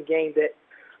the spring game that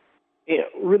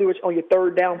really was on your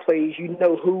third down plays.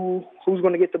 Who's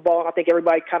going to get the ball. And I think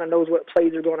everybody kind of knows what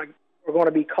plays are going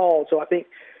to be called. So I think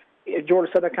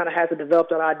Georgia Southern kind of has to develop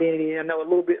that identity. And I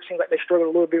know it seems like they struggled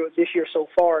a little bit with this year so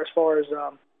far as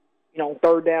on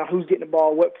third down, who's getting the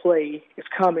ball, what play is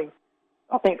coming.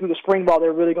 I think through the spring ball,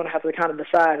 they're really going to have to kind of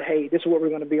decide, hey, this is what we're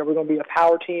going to be. Are we going to be a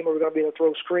power team? Are we going to be able to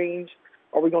throw screens?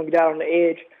 Are we going to get out on the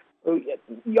edge?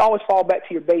 You always fall back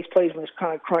to your base plays when it's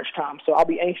kind of crunch time. So I'll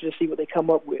be anxious to see what they come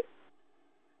up with.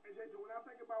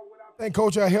 I think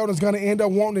Coach Helton's going to end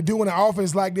up wanting to do in an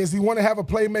offense like this. He want to have a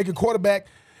playmaking quarterback.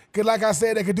 Because like I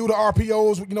said, they could do the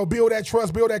RPOs, build that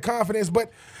trust, build that confidence.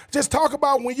 But just talk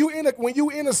about when you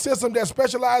in a system that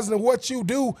specializes in what you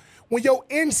do, when your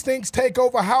instincts take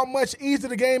over, how much easier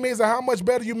the game is and how much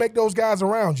better you make those guys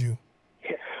around you.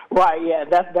 Right, yeah,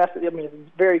 that's a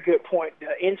very good point.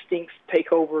 The instincts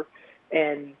take over,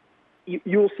 and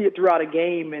you'll see it throughout a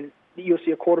game, and you'll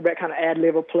see a quarterback kind of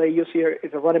ad-lib a play. You'll see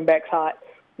if a running back's hot.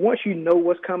 Once you know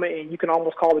what's coming and you can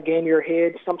almost call the game in your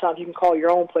head, sometimes you can call your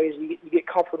own plays. You get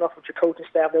comfortable enough with your coaching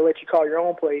staff, they'll let you call your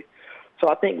own plays. So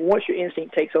I think once your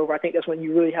instinct takes over, I think that's when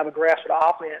you really have a grasp of the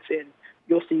offense, and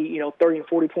you'll see 30 and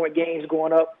 40-point games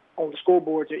going up on the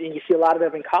scoreboards, and you see a lot of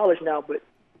them in college now, but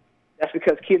that's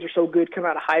because kids are so good coming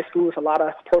out of high school. It's a lot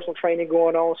of personal training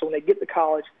going on. So when they get to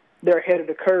college, they're ahead of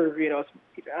the curve.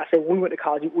 I said when we went to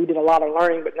college, we did a lot of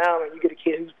learning, but now you get a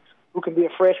kid who can be a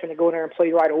freshman and go in there and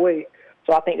play right away.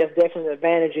 So I think that's definitely an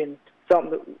advantage and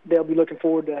something that they'll be looking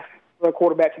forward to their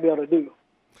quarterback to be able to do.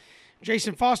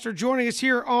 Jason Foster joining us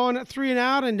here on 3 and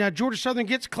Out, and Georgia Southern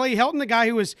gets Clay Helton, the guy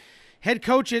who was head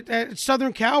coach at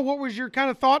Southern Cal. What was your kind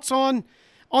of thoughts on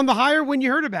the hire when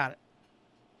you heard about it?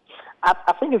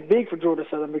 I think it's big for Georgia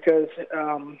Southern because,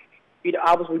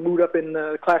 obviously we moved up in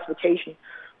the classification.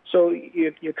 So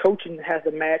your coaching has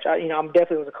to match. I'm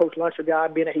definitely was a Coach Lunsford guy,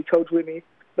 being that he coached with me.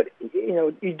 But,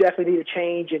 you definitely need a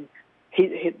change. And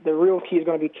the real key is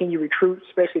going to be, can you recruit,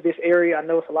 especially this area? I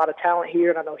know it's a lot of talent here,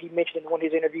 and I know he mentioned in one of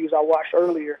his interviews I watched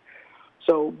earlier.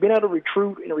 So being able to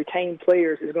recruit and retain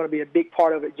players is going to be a big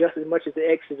part of it just as much as the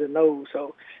X's and O's.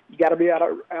 So you got to be able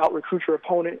to out-recruit your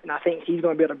opponent, and I think he's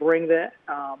going to be able to bring that.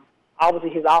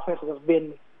 Obviously, his offenses have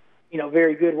been,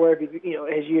 very good wherever,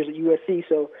 his years at USC.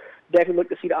 So definitely look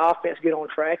to see the offense get on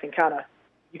track and kind of,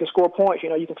 you can score points,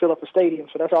 you can fill up a stadium.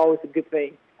 So that's always a good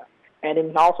thing. And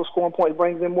then also scoring points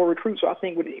brings in more recruits. So I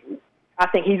think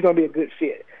he's going to be a good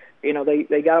fit.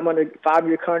 They got him under a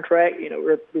 5-year contract.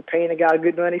 We're paying the guy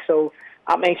good money. So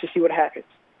I'm anxious to see what happens.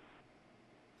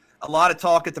 a lot of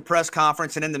talk at the press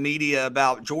conference and in the media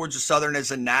about Georgia Southern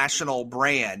as a national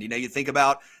brand. You think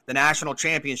about the national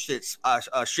championships,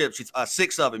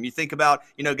 6 of them. You think about,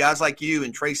 guys like you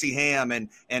and Tracy Ham and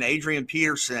Adrian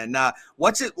Peterson.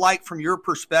 What's it like from your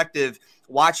perspective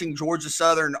watching Georgia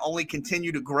Southern only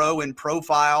continue to grow in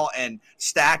profile and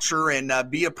stature and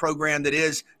be a program that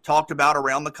is talked about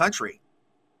around the country?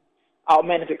 Oh,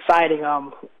 man, it's exciting.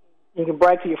 You can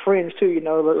brag to your friends, too,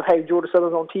 hey, Georgia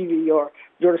Southern's on TV or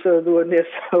Georgia Southern's doing this.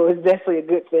 So it's definitely a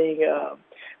good thing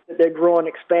that they're growing,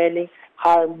 expanding,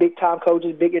 hiring big-time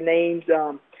coaches, bigger names.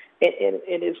 And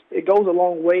it goes a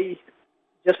long way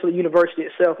just for the university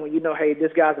itself when hey,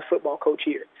 this guy's a football coach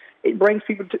here. It brings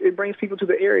people to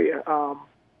the area.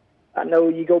 I know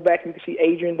you go back and you can see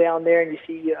Adrian down there and you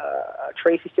see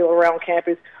Tracy still around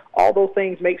campus. All those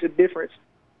things makes a difference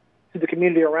to the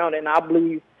community around it. And I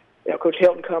believe Coach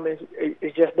Helton coming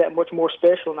is just that much more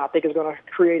special, and I think it's going to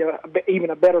create even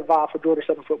a better vibe for Georgia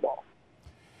Southern football.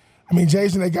 I mean,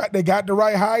 Jason, they got the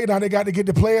right hire. Now they got to get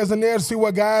the players in there to see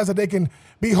what guys that they can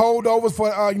be holdovers for.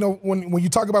 When you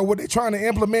talk about what they're trying to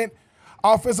implement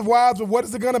offensive-wise, but what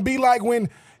is it going to be like when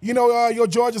your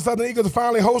Georgia Southern Eagles are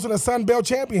finally hosting a Sun Belt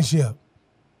championship?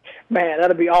 Man,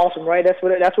 that'll be awesome, right? That's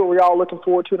what we're all looking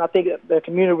forward to, and I think the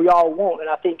community we all want, and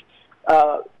I think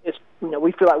it's.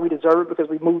 We feel like we deserve it because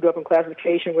we moved up in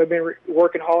classification. We've been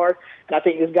working hard, and I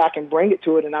think this guy can bring it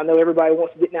to it. And I know everybody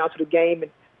wants to get down to the game and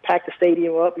pack the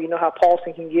stadium up. You know how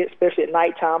Paulson can get, especially at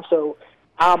nighttime. So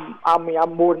I'm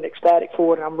more than ecstatic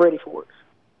for it, and I'm ready for it.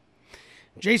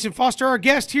 Jason Foster, our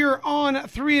guest here on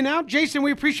 3 and Out. Jason,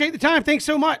 we appreciate the time. Thanks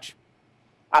so much.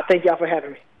 I thank y'all for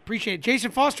having me. Appreciate it.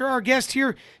 Jason Foster, our guest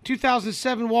here,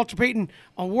 2007 Walter Payton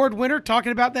Award winner,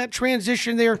 talking about that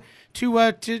transition there to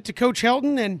Coach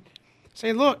Helton and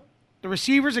saying, look, the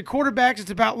receivers and quarterbacks, it's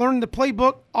about learning the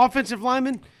playbook. Offensive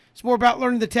linemen, it's more about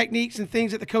learning the techniques and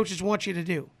things that the coaches want you to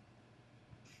do.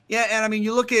 Yeah, and I mean,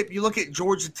 you look at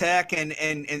Georgia Tech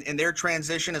and their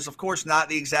transition is, of course, not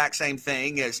the exact same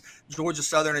thing as Georgia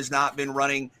Southern has not been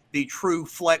running the true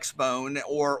flex bone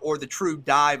or the true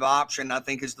dive option, I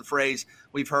think is the phrase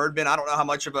we've heard. Ben, I don't know how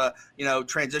much of a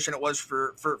transition it was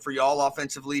for y'all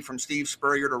offensively from Steve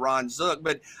Spurrier to Ron Zook,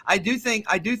 but I do think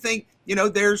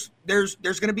there's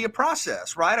going to be a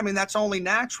process, right? I mean, that's only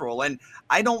natural, and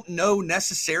I don't know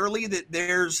necessarily that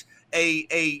there's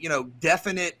a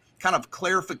definite kind of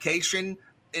clarification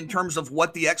in terms of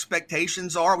what the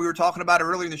expectations are. We were talking about it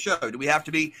earlier in the show. Do we have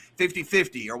to be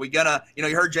 50-50? Are we going to,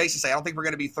 you heard Jason say, I don't think we're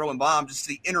going to be throwing bombs, just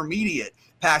the intermediate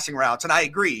passing routes. And I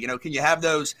agree, can you have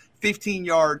those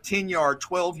 15-yard, 10-yard,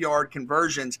 12-yard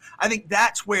conversions? I think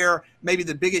that's where maybe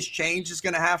the biggest change is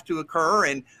going to have to occur.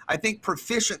 And I think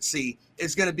proficiency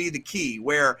is going to be the key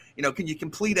where, can you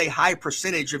complete a high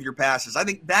percentage of your passes? I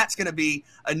think that's going to be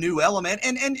a new element.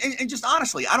 And just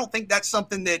honestly, I don't think that's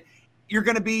something that you're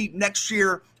going to be next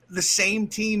year the same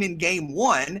team in game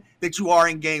 1 that you are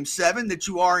in game 7, that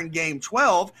you are in game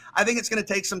 12. I think it's going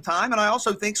to take some time. And I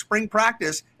also think spring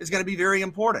practice is going to be very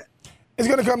important. It's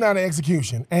going to come down to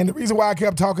execution. And the reason why I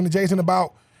kept talking to Jason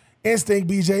about instinct,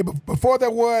 BJ, but before there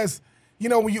was,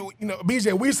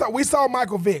 BJ, we saw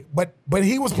Michael Vick, but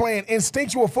he was playing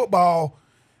instinctual football,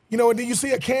 and then you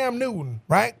see a Cam Newton,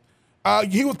 right?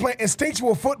 He was playing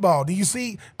instinctual football. Do you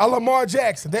see a Lamar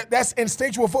Jackson? That's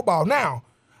instinctual football. Now,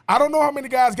 I don't know how many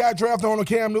guys got drafted on the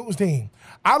Cam Newton's team.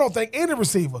 I don't think any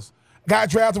receivers got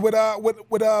drafted with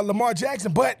Lamar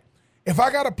Jackson. But if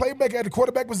I got a playmaker at the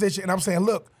quarterback position, and I'm saying,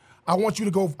 look, I want you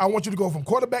to go from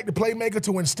quarterback to playmaker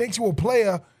to instinctual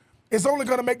player, it's only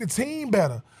going to make the team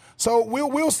better. So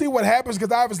we'll see what happens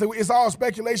because obviously it's all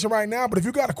speculation right now. But if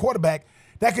you got a quarterback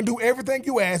that can do everything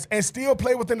you ask and still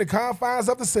play within the confines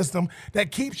of the system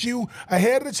that keeps you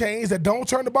ahead of the chains, that don't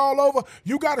turn the ball over,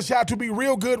 you got a shot to be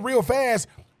real good, real fast,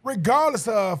 regardless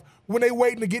of when they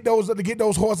waiting to get those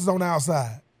horses on the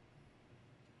outside.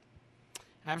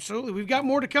 Absolutely. We've got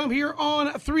more to come here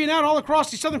on 3 and Out all across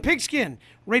the Southern Pigskin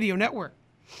Radio Network.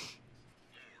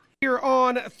 Here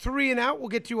on 3 and Out, we'll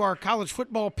get to our college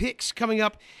football picks coming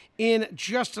up in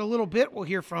just a little bit. We'll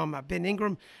hear from Ben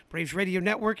Ingram, Braves Radio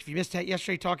Network. If you missed that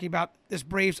yesterday, talking about this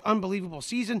Braves unbelievable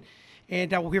season.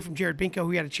 And we'll hear from Jared Binko, who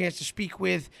we had a chance to speak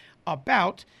with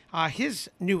about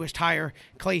his newest hire,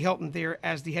 Clay Helton, there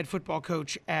as the head football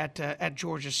coach at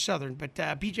Georgia Southern. But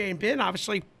BJ and Ben,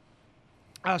 obviously,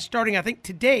 starting, I think,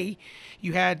 today,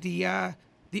 you had the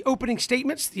opening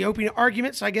statements, the opening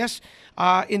arguments, I guess,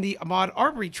 in the Ahmaud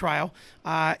Arbery trial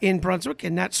in Brunswick,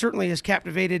 and that certainly has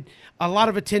captivated a lot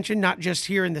of attention, not just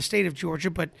here in the state of Georgia,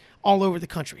 but all over the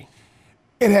country.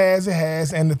 It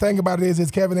has, and the thing about it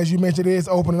is Kevin, as you mentioned, it is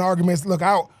opening arguments. Look,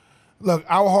 our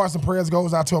hearts and prayers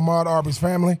goes out to Ahmaud Arbery's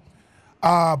family.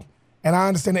 And I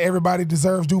understand that everybody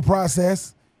deserves due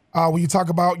process. When you talk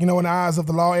about, in the eyes of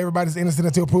the law, everybody's innocent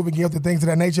until proven guilty, things of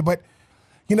that nature. But,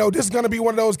 this is going to be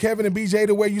one of those, Kevin and BJ,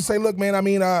 the way you say, look, man,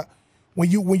 when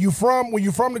you're from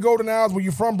the Golden Isles, when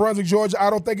you're from Brunswick, Georgia, I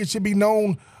don't think it should be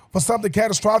known for something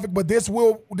catastrophic, but this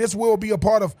will be a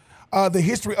part of the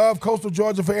history of coastal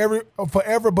Georgia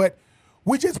forever. But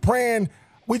we just praying,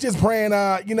 we praying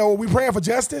for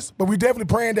justice, but we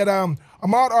definitely praying that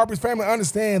Ahmaud Arbery's family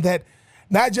understand that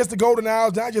not just the Golden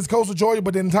Isles, not just coastal Georgia,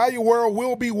 but the entire world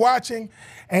will be watching,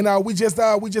 and we just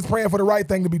praying for the right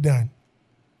thing to be done.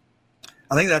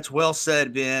 I think that's well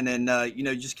said, Ben. And,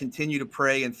 just continue to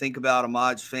pray and think about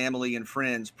Ahmaud's family and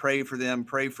friends. Pray for them,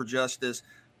 pray for justice,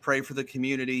 pray for the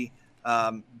community.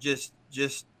 Just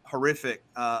horrific,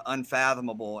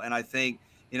 unfathomable. And I think,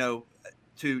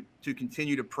 to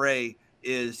continue to pray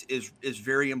is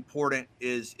very important,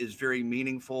 is very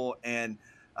meaningful. And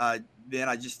Ben,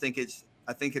 I think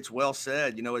it's well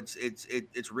said.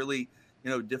 It's really,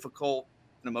 difficult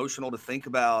and emotional to think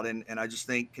about. And I just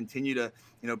think continue to,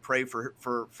 pray for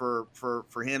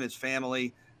him, his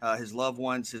family, his loved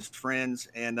ones, his friends,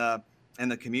 and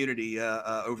the community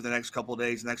over the next couple of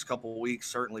days, next couple of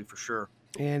weeks, certainly for sure.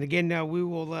 And again, we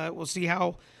will we'll see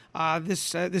how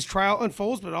this trial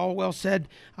unfolds. But all well said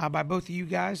by both of you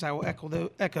guys. I will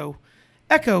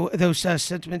echo those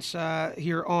sentiments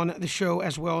here on the show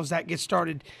as well as that gets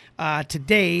started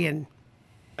today. And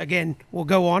again, we'll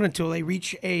go on until they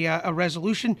reach a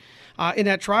resolution in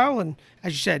that trial. And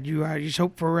as you said, you just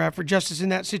hope for justice in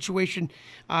that situation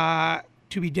to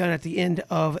be done at the end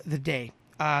of the day.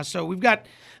 So we've got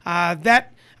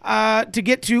that to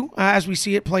get to as we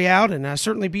see it play out. And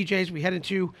certainly, BJ, as we head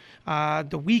into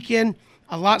the weekend,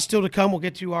 a lot still to come. We'll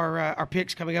get to our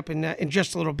picks coming up in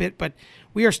just a little bit. But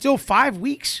we are still 5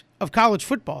 weeks of college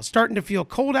football. It's starting to feel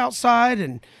cold outside,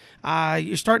 and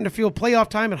you're starting to feel playoff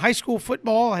time in high school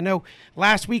football. I know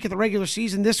last week of the regular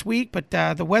season, this week, but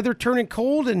the weather turning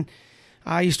cold, and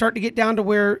you start to get down to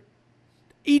where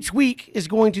each week is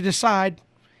going to decide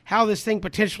how this thing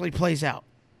potentially plays out.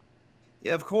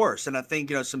 Yeah, of course. And I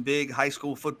think, some big high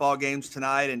school football games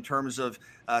tonight in terms of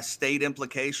state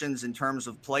implications, in terms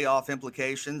of playoff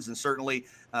implications, and certainly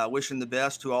wishing the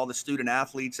best to all the student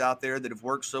athletes out there that have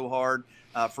worked so hard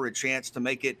for a chance to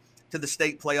make it to the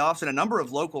state playoffs. And a number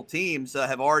of local teams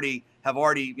have already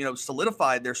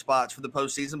solidified their spots for the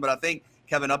postseason. But I think,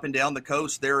 Kevin, up and down the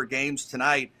coast, there are games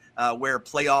tonight where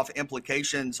playoff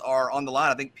implications are on the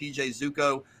line. I think PJ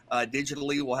Zuko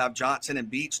digitally will have Johnson and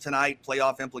Beach tonight,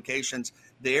 playoff implications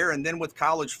there. And then with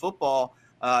college football,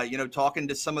 talking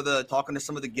to some of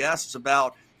the guests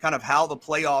about kind of how the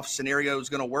playoff scenario is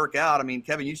going to work out. I mean,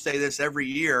 Kevin, you say this every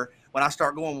year. When I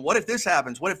start going, what if this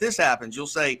happens? What if this happens? You'll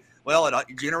say, well, it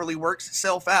generally works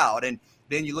itself out. And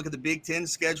then you look at the Big Ten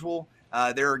schedule.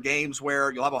 There are games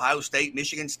where you'll have Ohio State,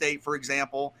 Michigan State, for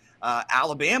example.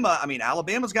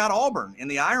 Alabama's got Auburn in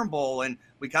the Iron Bowl, and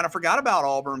we kind of forgot about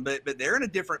Auburn, but they're in a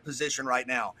different position right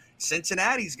now.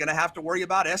 Cincinnati's going to have to worry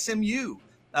about SMU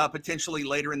potentially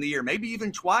later in the year, maybe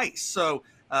even twice. So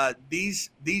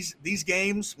these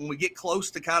games, when we get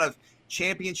close to kind of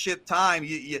championship time,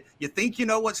 you think you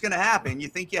know what's going to happen. You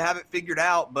think you have it figured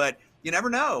out, but you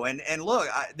never know. And look,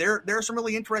 there are some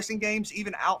really interesting games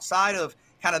even outside of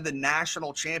kind of the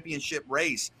national championship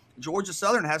race. Georgia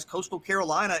Southern has Coastal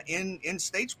Carolina in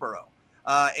Statesboro.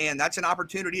 And that's an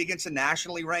opportunity against a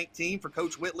nationally ranked team for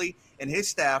Coach Whitley and his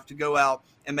staff to go out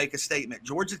and make a statement.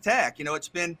 Georgia Tech, it's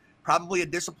been probably a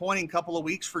disappointing couple of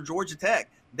weeks for Georgia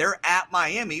Tech. They're at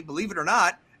Miami. Believe it or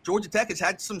not, Georgia Tech has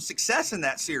had some success in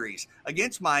that series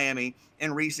against Miami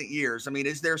in recent years. I mean,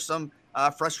 is there some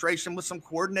frustration with some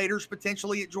coordinators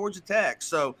potentially at Georgia Tech?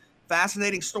 So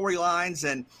fascinating storylines.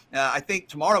 And I think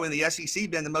tomorrow in the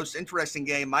SEC, Ben, the most interesting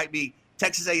game might be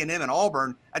Texas A&M and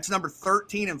Auburn. That's number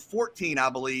 13 and 14, I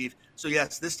believe. So,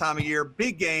 yes, this time of year,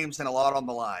 big games and a lot on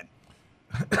the line.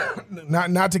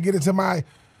 Not to get into my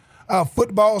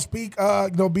football speak,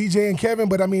 BJ and Kevin,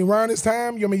 but, around this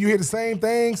time, you hear the same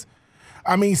things.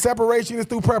 Separation is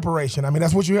through preparation.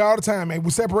 That's what you hear all the time, man.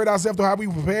 We separate ourselves through how we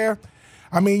prepare.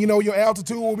 Your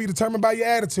altitude will be determined by your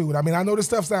attitude. I know this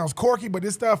stuff sounds quirky, but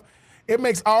this stuff, it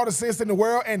makes all the sense in the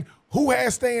world. And who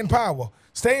has staying power?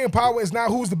 Staying power is not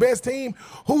who's the best team,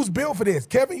 who's built for this.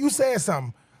 Kevin, you said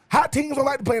something. Hot teams don't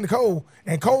like to play in the cold,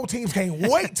 and cold teams can't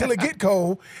wait till it get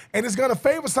cold, and it's going to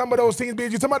favor some of those teams.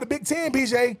 Because you're talking about the Big Ten,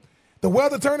 PJ. The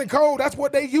weather turning cold, that's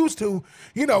what they used to.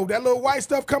 That little white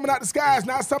stuff coming out the sky is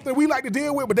not something we like to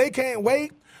deal with, but they can't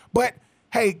wait. But,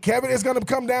 hey, Kevin, it's going to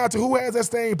come down to who has that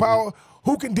staying power,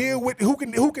 who can deal with, who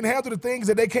can handle the things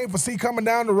that they can't foresee coming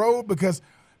down the road, because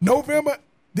November,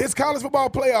 this college football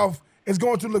playoff is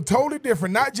going to look totally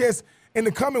different, not just in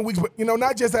the coming weeks, but,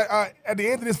 not just at the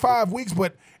end of this 5 weeks,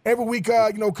 but every week,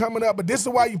 coming up. But this is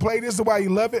why you play. This is why you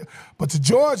love it. But to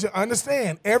Georgia,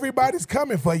 understand, everybody's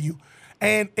coming for you.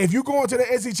 And if you go into the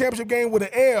SEC championship game with an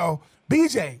L,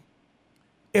 BJ,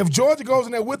 if Georgia goes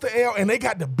in there with the L and they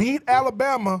got to beat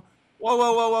Alabama.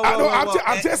 Whoa.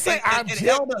 I'm just saying. L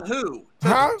to who?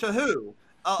 To who?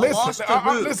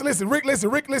 Listen,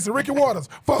 Ricky Waters.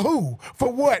 For who?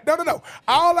 For what? No.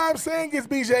 All I'm saying is,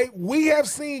 BJ, we have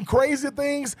seen crazy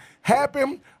things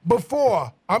happen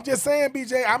before. I'm just saying,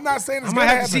 BJ, I'm not saying it's going to happen.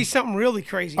 I might have to see something really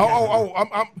crazy.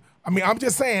 I'm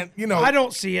just saying, I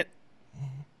don't see it.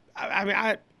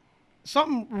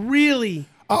 Something really,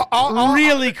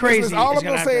 really crazy. Listen, all I'm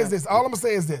going to say is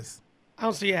this. I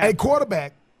don't see it. A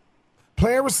quarterback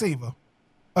playing receiver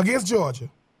against Georgia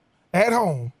at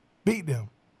home beat them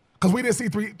because we didn't see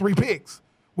three picks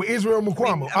with Israel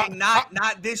Mukuamu.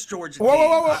 Not this Georgia team.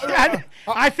 Whoa.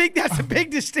 I think that's a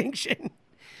big distinction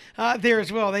there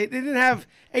as well. They didn't have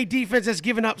a defense that's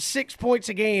given up 6 points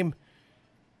a game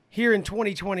here in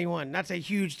 2021. That's a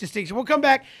huge distinction. We'll come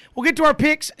back. We'll get to our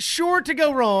picks. Sure to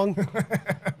go wrong,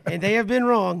 and they have been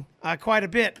wrong quite a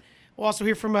bit. We'll also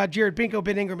hear from Jared Binko,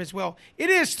 Ben Ingram as well.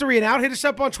 It is 3 and Out. Hit us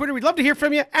up on Twitter. We'd love to hear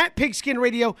from you at Pigskin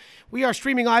Radio. We are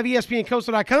streaming live,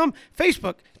 ESPNCoastal.com,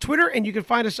 Facebook, Twitter, and you can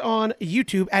find us on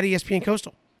YouTube at ESPN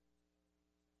Coastal.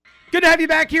 Good to have you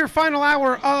back here. Final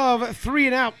hour of 3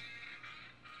 and Out.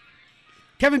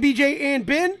 Kevin, BJ, and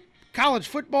Ben. College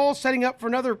football setting up for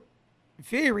another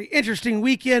very interesting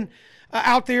weekend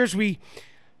out there as the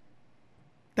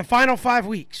final 5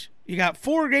 weeks. You got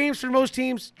 4 games for most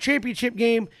teams, championship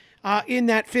game in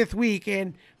that 5th week,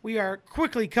 and we are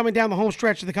quickly coming down the home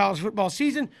stretch of the college football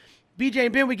season. BJ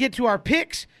and Ben, we get to our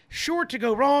picks. Sure to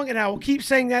go wrong, and I will keep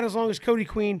saying that as long as Cody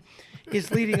Queen is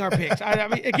leading our picks. I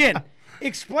mean, again,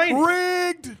 explain it.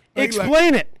 Rigged.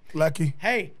 Explain it. Lucky.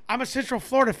 Hey, I'm a Central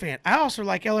Florida fan. I also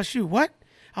like LSU. What?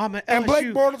 I'm an LSU. And Blake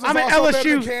Bortles is I'm an also LSU, better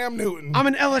than Cam Newton. I'm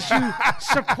an LSU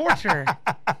supporter.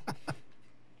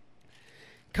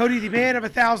 Cody, the man of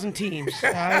 1,000 teams.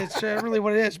 It's really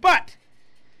what it is. But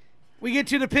we get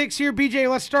to the picks here. BJ,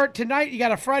 let's start tonight. You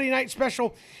got a Friday night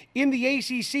special in the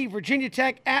ACC. Virginia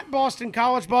Tech at Boston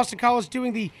College. Boston College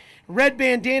doing the red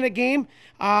bandana game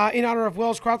in honor of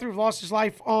Wells Crowther, who lost his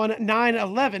life on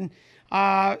 9/11.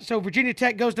 So Virginia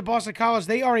Tech goes to Boston College.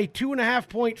 They are a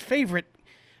 2.5-point favorite.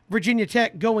 Virginia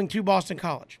Tech going to Boston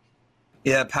College.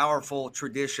 Yeah, powerful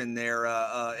tradition there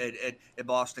at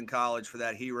Boston College for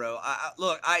that hero.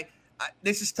 Look,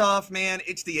 this is tough, man.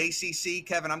 It's the ACC,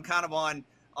 Kevin. I'm kind of on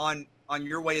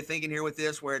your way of thinking here with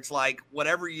this, where it's like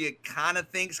whatever you kind of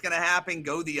think is going to happen,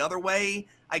 go the other way,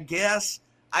 I guess.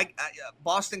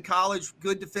 Boston College,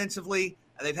 good defensively.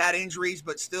 They've had injuries,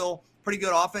 but still pretty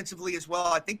good offensively as well.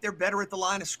 I think they're better at the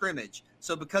line of scrimmage.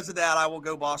 So because of that, I will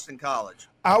go Boston College.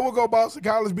 I will go Boston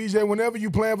College, BJ. Whenever you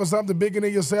plan for something bigger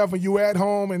than yourself and you at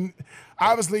home, and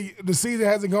obviously the season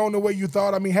hasn't gone the way you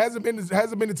thought. I mean, hasn't been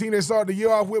the team they started the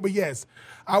year off with, but yes,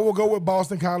 I will go with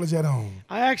Boston College at home.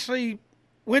 I actually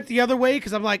went the other way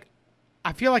because I'm like,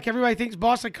 I feel like everybody thinks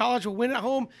Boston College will win at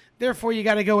home. Therefore, you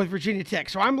got to go with Virginia Tech.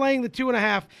 So I'm laying the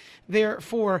 2.5 there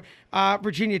for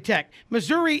Virginia Tech.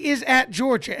 Missouri is at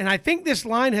Georgia, and I think this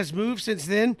line has moved since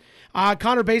then.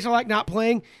 Connor Bazelak not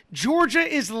playing. Georgia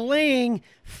is laying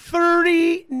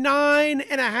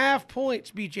 39.5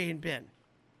 points, BJ and Ben.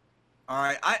 All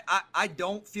right. I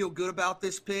don't feel good about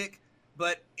this pick,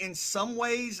 but in some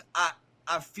ways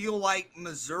I feel like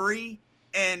Missouri,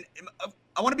 and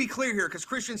I want to be clear here because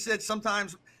Christian said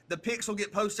sometimes the picks will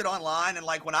get posted online, and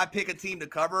like when I pick a team to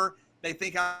cover, they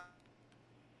think I'm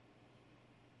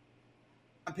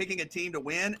picking a team to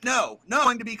win. No,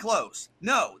 going to be close.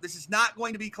 No, this is not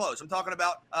going to be close. I'm talking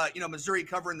about, Missouri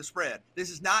covering the spread. This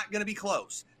is not going to be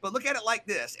close. But look at it like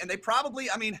this, and they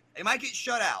they might get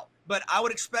shut out, but I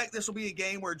would expect this will be a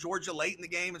game where Georgia late in the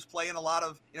game is playing a lot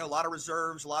of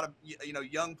reserves, a lot of,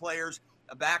 young players,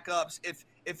 backups. If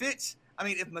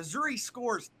Missouri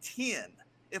scores 10,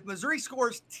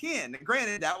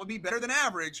 granted that would be better than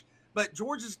average, but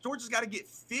Georgia's got to get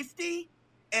 50.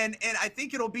 And I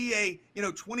think it'll be a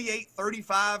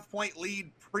 28-35 point lead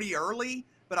pretty early.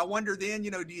 But I wonder then,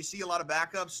 do you see a lot of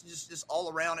backups just all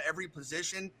around every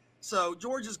position? So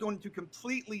Georgia's going to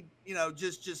completely,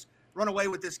 just run away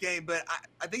with this game. But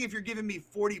I think if you're giving me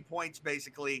 40 points,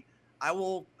 basically, I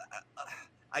will,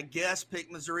 I guess,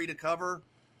 pick Missouri to cover.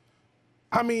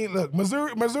 I mean, look,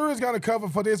 Missouri's going to cover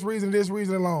for this reason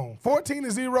alone.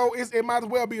 14-0, it might as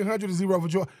well be 100-0 for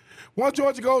Georgia. Once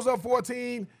Georgia goes up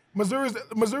 14,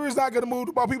 Missouri's not going to move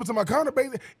the ball. People talking about Connor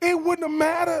Bazelak. It wouldn't have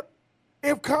mattered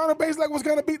if Connor Bazelak was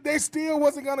going to beat. They still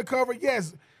wasn't going to cover.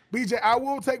 Yes, BJ, I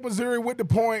will take Missouri with the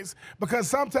points because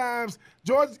sometimes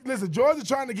Georgia's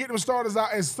trying to get them starters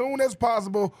out as soon as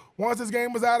possible once this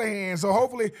game is out of hand. So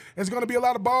hopefully it's going to be a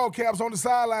lot of ball caps on the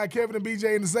sideline, Kevin and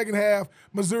BJ, in the second half.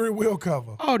 Missouri will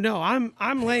cover. Oh no,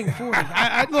 I'm laying 40.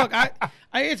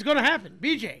 It's going to happen,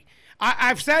 BJ.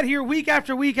 I've sat here week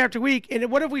after week after week,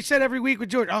 and what have we said every week with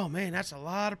Georgia? Oh man, that's a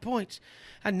lot of points.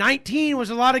 19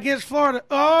 was a lot against Florida.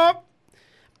 Oh,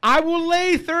 I will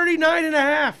lay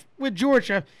 39.5 with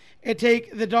Georgia and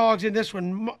take the dogs in this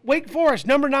one. Wake Forest,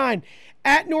 number 9,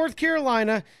 at North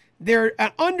Carolina. They're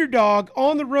an underdog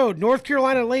on the road. North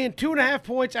Carolina laying 2.5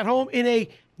 points at home in a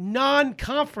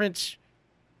non-conference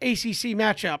ACC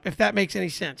matchup, if that makes any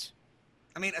sense.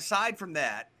 I mean, aside from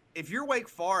that, if you're Wake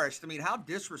Forest, I mean, how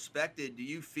disrespected do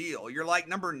you feel? You're like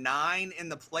number 9 in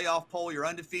the playoff poll. You're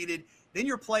undefeated. Then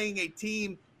you're playing a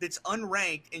team that's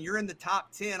unranked, and you're in the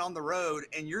top 10 on the road,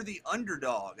 and you're the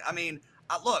underdog. I mean,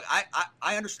 look,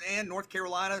 I understand North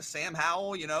Carolina, Sam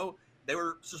Howell, they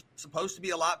were supposed to be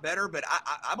a lot better, but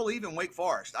I believe in Wake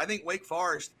Forest. I think Wake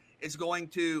Forest is going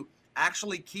to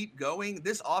actually keep going.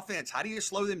 This offense, how do you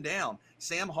slow them down?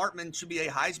 Sam Hartman should be a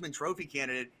Heisman Trophy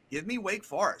candidate. Give me Wake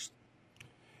Forest.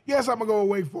 Yes, I'm gonna go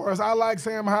with Wake Forest. I like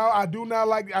Sam Howell. I do not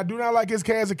like his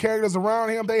cast of characters around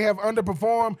him. They have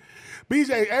underperformed.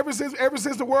 BJ, ever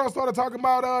since the world started talking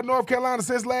about North Carolina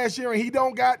since last year, and he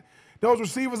don't got those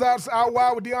receivers out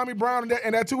wide with De'Ami Brown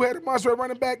and that two-headed monster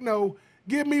running back. No,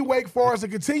 give me Wake Forest to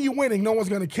continue winning. No one's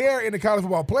gonna care in the college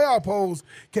football playoff polls,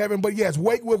 Kevin. But yes,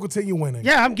 Wake will continue winning.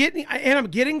 Yeah, I'm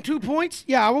getting 2 points.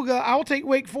 Yeah, I will take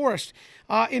Wake Forest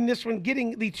in this one,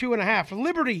 getting the 2.5.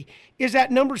 Liberty is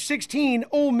at number 16.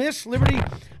 Ole Miss. Liberty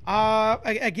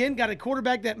again got a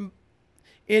quarterback that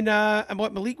in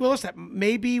Malik Willis that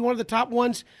may be one of the top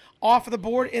ones off of the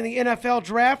board in the NFL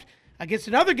draft against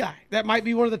another guy that might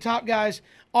be one of the top guys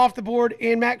off the board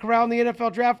in Matt Corral in the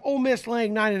NFL draft. Ole Miss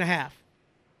laying 9.5.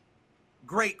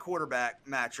 Great quarterback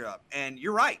matchup. And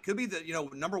you're right. Could be the,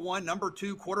 number 1, number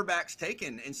 2 quarterbacks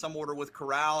taken in some order with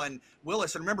Corral and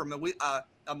Willis. And remember,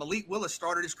 Malik Willis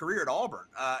started his career at Auburn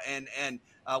and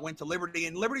went to Liberty.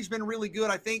 And Liberty's been really good.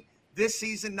 I think this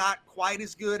season, not quite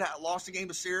as good. Lost a game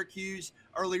to Syracuse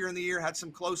earlier in the year, had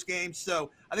some close games.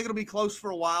 So I think it'll be close for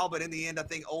a while. But in the end, I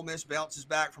think Ole Miss bounces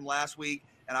back from last week.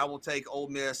 And I will take Ole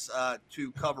Miss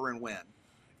to cover and win.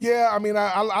 Yeah, I mean,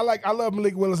 I love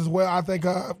Malik Willis as well. I think,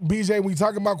 BJ, when you're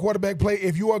talking about quarterback play,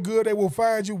 if you are good, they will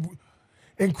find you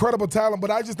incredible talent. But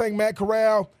I just think Matt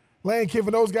Corral, Lane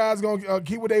Kiffin, those guys are going to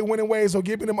keep with their winning ways, so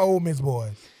give me them Ole Miss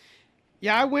boys.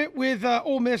 Yeah, I went with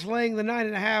Ole Miss laying the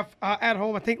 9.5 at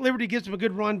home. I think Liberty gives them a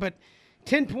good run, but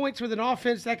 10 points with an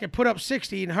offense that can put up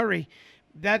 60 in a hurry,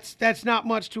 that's not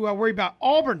much to worry about.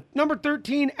 Auburn, number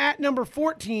 13 at number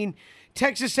 14,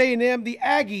 Texas A&M. The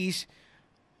Aggies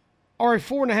are a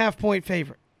 4.5-point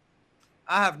favorite.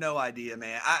 I have no idea,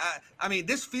 man. I mean,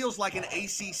 this feels like an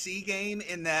ACC game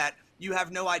in that you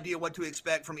have no idea what to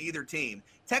expect from either team.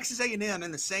 Texas A&M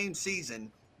in the same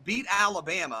season beat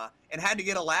Alabama and had to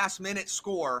get a last-minute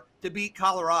score to beat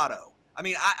Colorado. I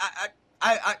mean,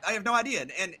 I have no idea.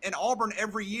 And Auburn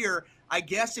every year, I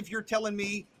guess if you're telling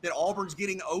me that Auburn's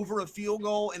getting over a field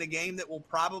goal in a game that will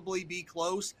probably be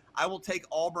close, I will take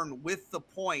Auburn with the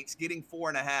points, getting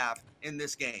 4.5 in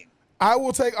this game. I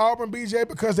will take Auburn, BJ,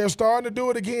 because they're starting to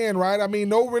do it again, right? I mean,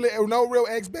 no real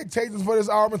expectations for this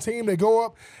Auburn team. They go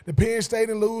up to Penn State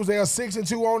and lose. They are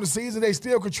 6-2 on the season. They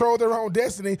still control their own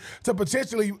destiny to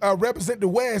potentially represent the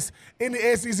West in the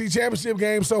SEC championship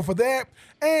game. So for that,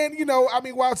 and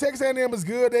while Texas A&M is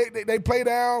good, they play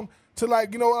down to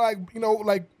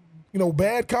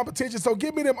bad competition. So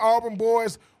give me them Auburn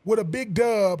boys with a big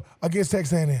dub against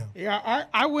Texas A&M. Yeah,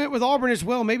 I went with Auburn as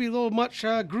well. Maybe a little much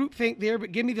groupthink there,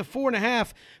 but give me the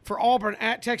 4.5 for Auburn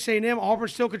at Texas A&M. Auburn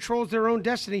still controls their own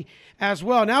destiny as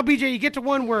well. Now, BJ, you get to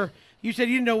one where you said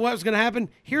you didn't know what was going to happen.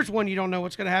 Here's one you don't know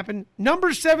what's going to happen.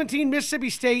 Number 17,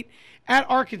 Mississippi State at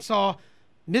Arkansas.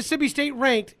 Mississippi State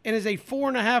ranked and is a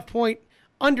 4.5-point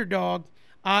underdog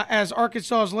as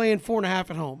Arkansas is laying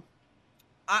 4.5 at home.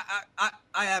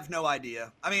 I have no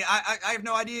idea. I mean, I have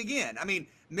no idea again. I mean,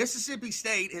 Mississippi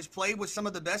State has played with some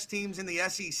of the best teams in the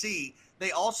SEC.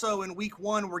 They also, in week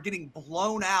 1, were getting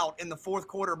blown out in the fourth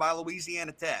quarter by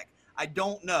Louisiana Tech. I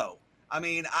don't know. I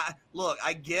mean,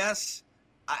 I guess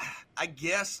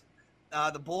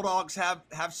the Bulldogs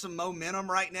have some momentum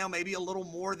right now, maybe a little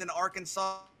more than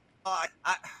Arkansas. I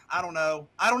don't know.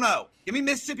 Give me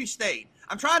Mississippi State.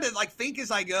 I'm trying to think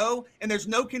as I go, and there's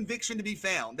no conviction to be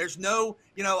found. There's no,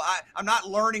 I'm not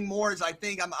learning more as I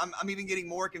think. I'm even getting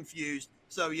more confused.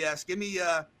 So yes, give me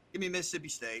Mississippi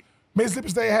State. Mississippi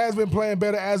State has been playing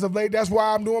better as of late. That's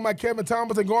why I'm doing my Kevin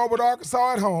Thomas and going with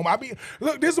Arkansas at home. I mean,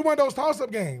 look, this is one of those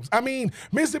toss-up games. I mean,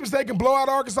 Mississippi State can blow out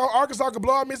Arkansas. Arkansas can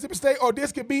blow out Mississippi State, or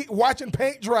this could be watching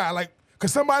paint dry. Like, could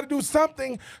somebody do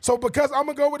something? So because I'm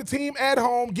going to go with the team at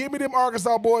home, give me them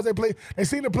Arkansas boys. They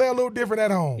seem to play a little different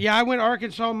at home. Yeah, I went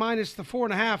Arkansas minus the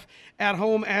 4.5 at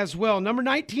home as well. Number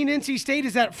 19, NC State,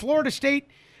 is at Florida State.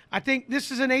 I think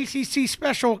this is an ACC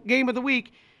special game of the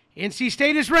week. NC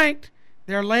State is ranked.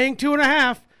 They're laying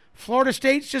 2.5. Florida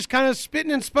State's just kind of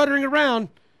spitting and sputtering around.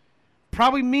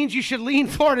 Probably means you should lean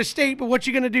Florida State, but what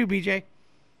you going to do, BJ?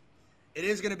 It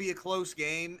is going to be a close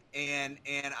game, and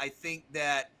I think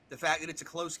that the fact that it's a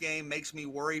close game makes me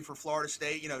worry for Florida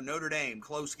State. You know, Notre Dame,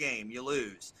 close game, you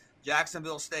lose.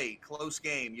 Jacksonville State, close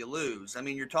game, you lose. I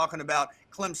mean, you're talking about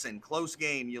Clemson, close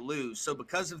game, you lose. So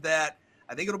because of that,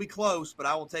 I think it'll be close, but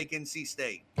I will take NC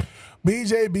State.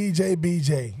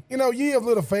 BJ. You know, ye of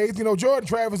little faith. You know, Jordan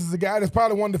Travis is a guy that's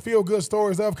probably one of the feel-good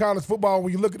stories of college football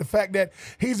when you look at the fact that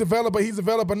he's developed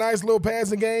a nice little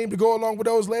passing game to go along with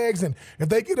those legs. And if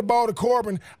they get the ball to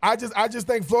Corbin, I just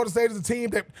think Florida State is a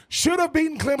team that should have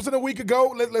beaten Clemson a week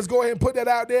ago. Let's go ahead and put that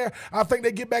out there. I think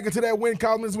they get back into that win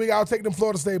column this week. I'll take them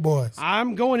Florida State boys.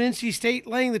 I'm going NC State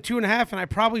laying the 2.5, and I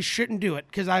probably shouldn't do it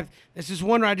because this is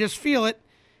one where I just feel it.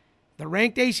 The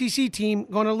ranked ACC team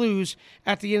going to lose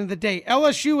at the end of the day.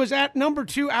 LSU is at number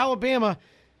 2, Alabama.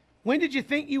 When did you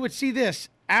think you would see this?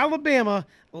 Alabama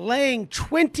laying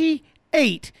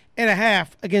 28.5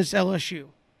 against LSU.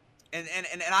 And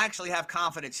I actually have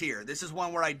confidence here. This is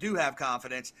one where I do have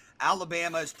confidence.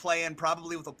 Alabama is playing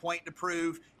probably with a point to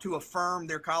prove to affirm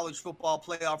their college football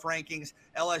playoff rankings.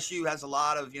 LSU has a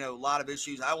lot of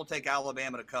issues. I will take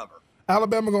Alabama to cover.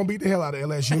 Alabama going to beat the hell out of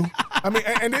LSU. I mean,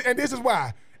 and this is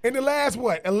why. In the last,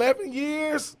 11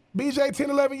 years, BJ,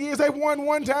 10, 11 years, they've won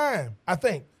one time, I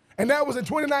think. And that was in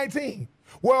 2019.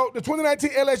 Well, the 2019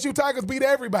 LSU Tigers beat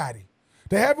everybody.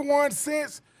 They haven't won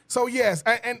since. So, yes,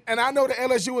 and I know the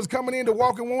LSU is coming in to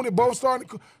walking wounded, both starting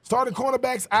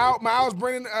cornerbacks out. Miles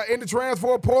Brennan in the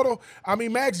transfer portal. I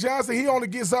mean, Max Johnson, he only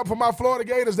gets up for my Florida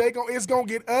Gators. It's going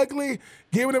to get ugly,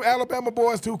 giving them Alabama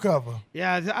boys to cover.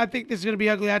 Yeah, I think this is going to be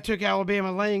ugly. I took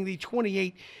Alabama laying the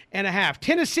 28.5.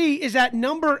 Tennessee is at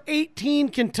number 18,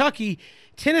 Kentucky.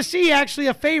 Tennessee actually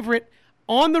a favorite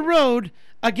on the road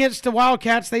against the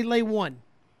Wildcats. They lay 1.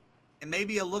 And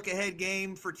maybe a look-ahead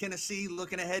game for Tennessee,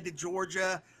 looking ahead to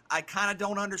Georgia. I kind of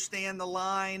don't understand the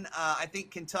line. I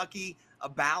think Kentucky, a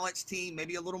balanced team,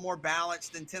 maybe a little more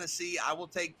balanced than Tennessee. I will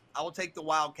take the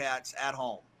Wildcats at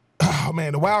home. Oh,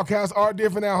 man, the Wildcats are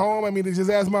different at home. I mean, they just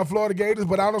asked my Florida Gators,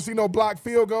 but I don't see no blocked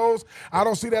field goals. I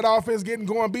don't see that offense getting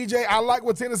going. BJ, I like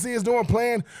what Tennessee is doing,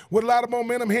 playing with a lot of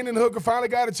momentum. Hendon Hooker finally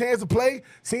got a chance to play.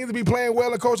 Seems to be playing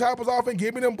well in Coach Hopper's offense.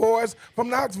 Give me them boys from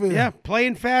Knoxville. Yeah,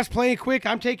 playing fast, playing quick.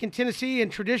 I'm taking Tennessee and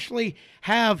traditionally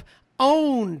have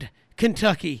owned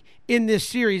Kentucky in this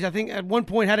series. I think at one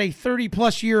point had a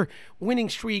 30-plus year winning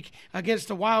streak against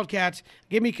the Wildcats.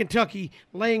 Give me Kentucky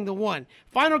laying the 1.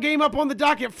 Final game up on the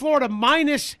docket, Florida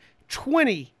minus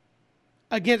 20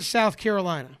 against South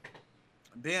Carolina.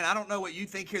 Ben, I don't know what you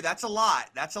think here. That's a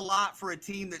lot. That's a lot for a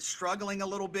team that's struggling a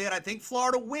little bit. I think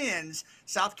Florida wins.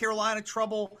 South Carolina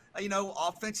trouble,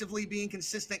 offensively being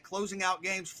consistent, closing out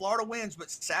games. Florida wins, but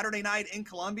Saturday night in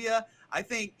Columbia, I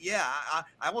think,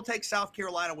 I will take South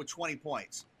Carolina with 20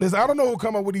 points. Listen, I don't know who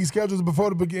come up with these schedules before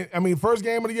the beginning. I mean, first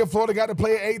game of the year, Florida got to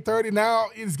play at 8:30. Now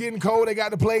it's getting cold. They got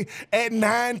to play at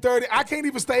 9:30. I can't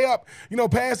even stay up,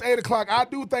 past 8 o'clock. I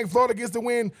do think Florida gets the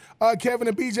win, Kevin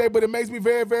and BJ, but it makes me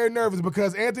very, very nervous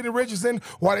because Anthony Richardson,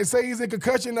 while they say he's in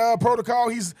concussion protocol,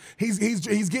 he's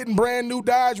getting brand new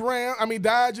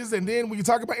Dodges. And then when you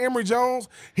talk about Emory Jones,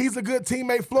 he's a good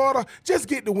teammate. Florida, just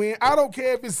get the win. I don't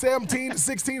care if it's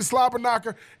 17-16 slobber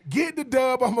knocker. Get the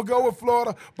dub. I'm gonna go with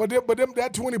Florida, but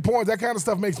that 20 points, that kind of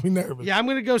stuff makes me nervous. Yeah, I'm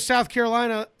going to go South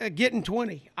Carolina getting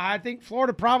 20. I think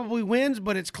Florida probably wins,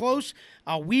 but it's close.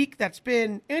 A week that's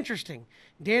been interesting.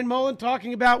 Dan Mullen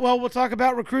talking about, we'll talk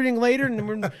about recruiting later,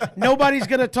 and nobody's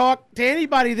going to talk to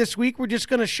anybody this week. We're just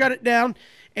going to shut it down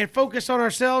and focus on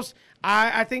ourselves.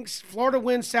 I think Florida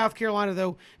wins. South Carolina,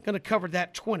 though, going to cover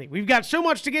that 20. We've got so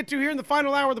much to get to here in the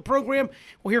final hour of the program.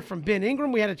 We'll hear from Ben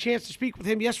Ingram. We had a chance to speak with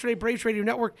him yesterday, Braves Radio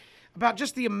Network, about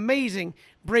just the amazing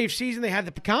Braves season they had.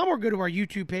 Or go to our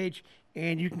YouTube page,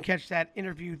 and you can catch that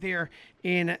interview there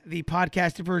in the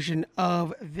podcasted version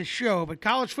of the show. But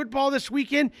college football this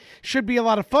weekend should be a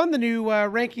lot of fun. The new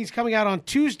rankings coming out on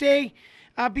Tuesday,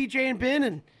 BJ and Ben,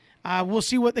 and we'll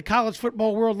see what the college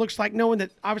football world looks like, knowing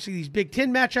that obviously these Big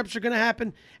Ten matchups are going to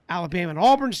happen. Alabama and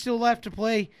Auburn still left to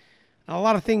play. A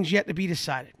lot of things yet to be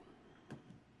decided.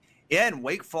 Yeah, and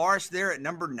Wake Forest there at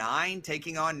number 9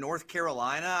 taking on North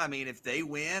Carolina. I mean, if they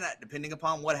win, depending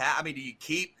upon what happens, I mean, do you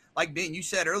keep, like Ben, you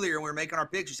said earlier when we were making our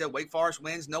picks, you said Wake Forest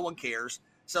wins, no one cares.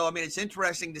 So, I mean, it's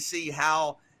interesting to see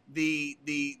how the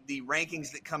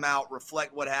rankings that come out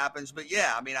reflect what happens. But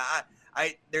yeah, I mean,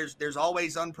 there's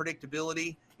always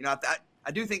unpredictability. You know,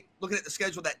 I do think looking at the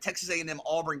schedule, that Texas A&M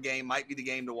Auburn game might be the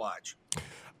game to watch.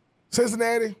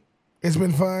 Cincinnati, it's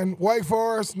been fun. Wake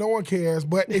Forest, no one cares,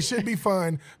 but it should be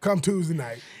fun come Tuesday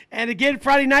night. And again,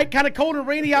 Friday night, kind of cold and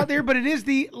rainy out there, but it is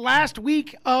the last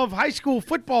week of high school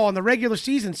football in the regular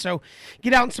season. So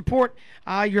get out and support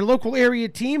your local area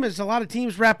team as a lot of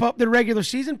teams wrap up their regular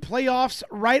season. Playoffs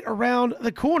right around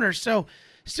the corner. So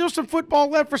still some football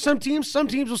left for some teams. Some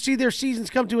teams will see their seasons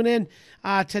come to an end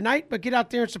tonight, but get out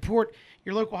there and support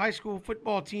your local high school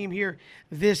football team here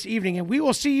this evening. And we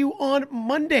will see you on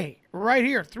Monday right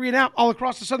here, 3 and Out, all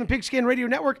across the Southern Pigskin Radio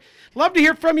Network. Love to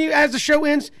hear from you as the show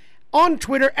ends on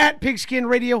Twitter at Pigskin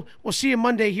Radio. We'll see you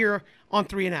Monday here on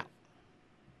 3 and Out.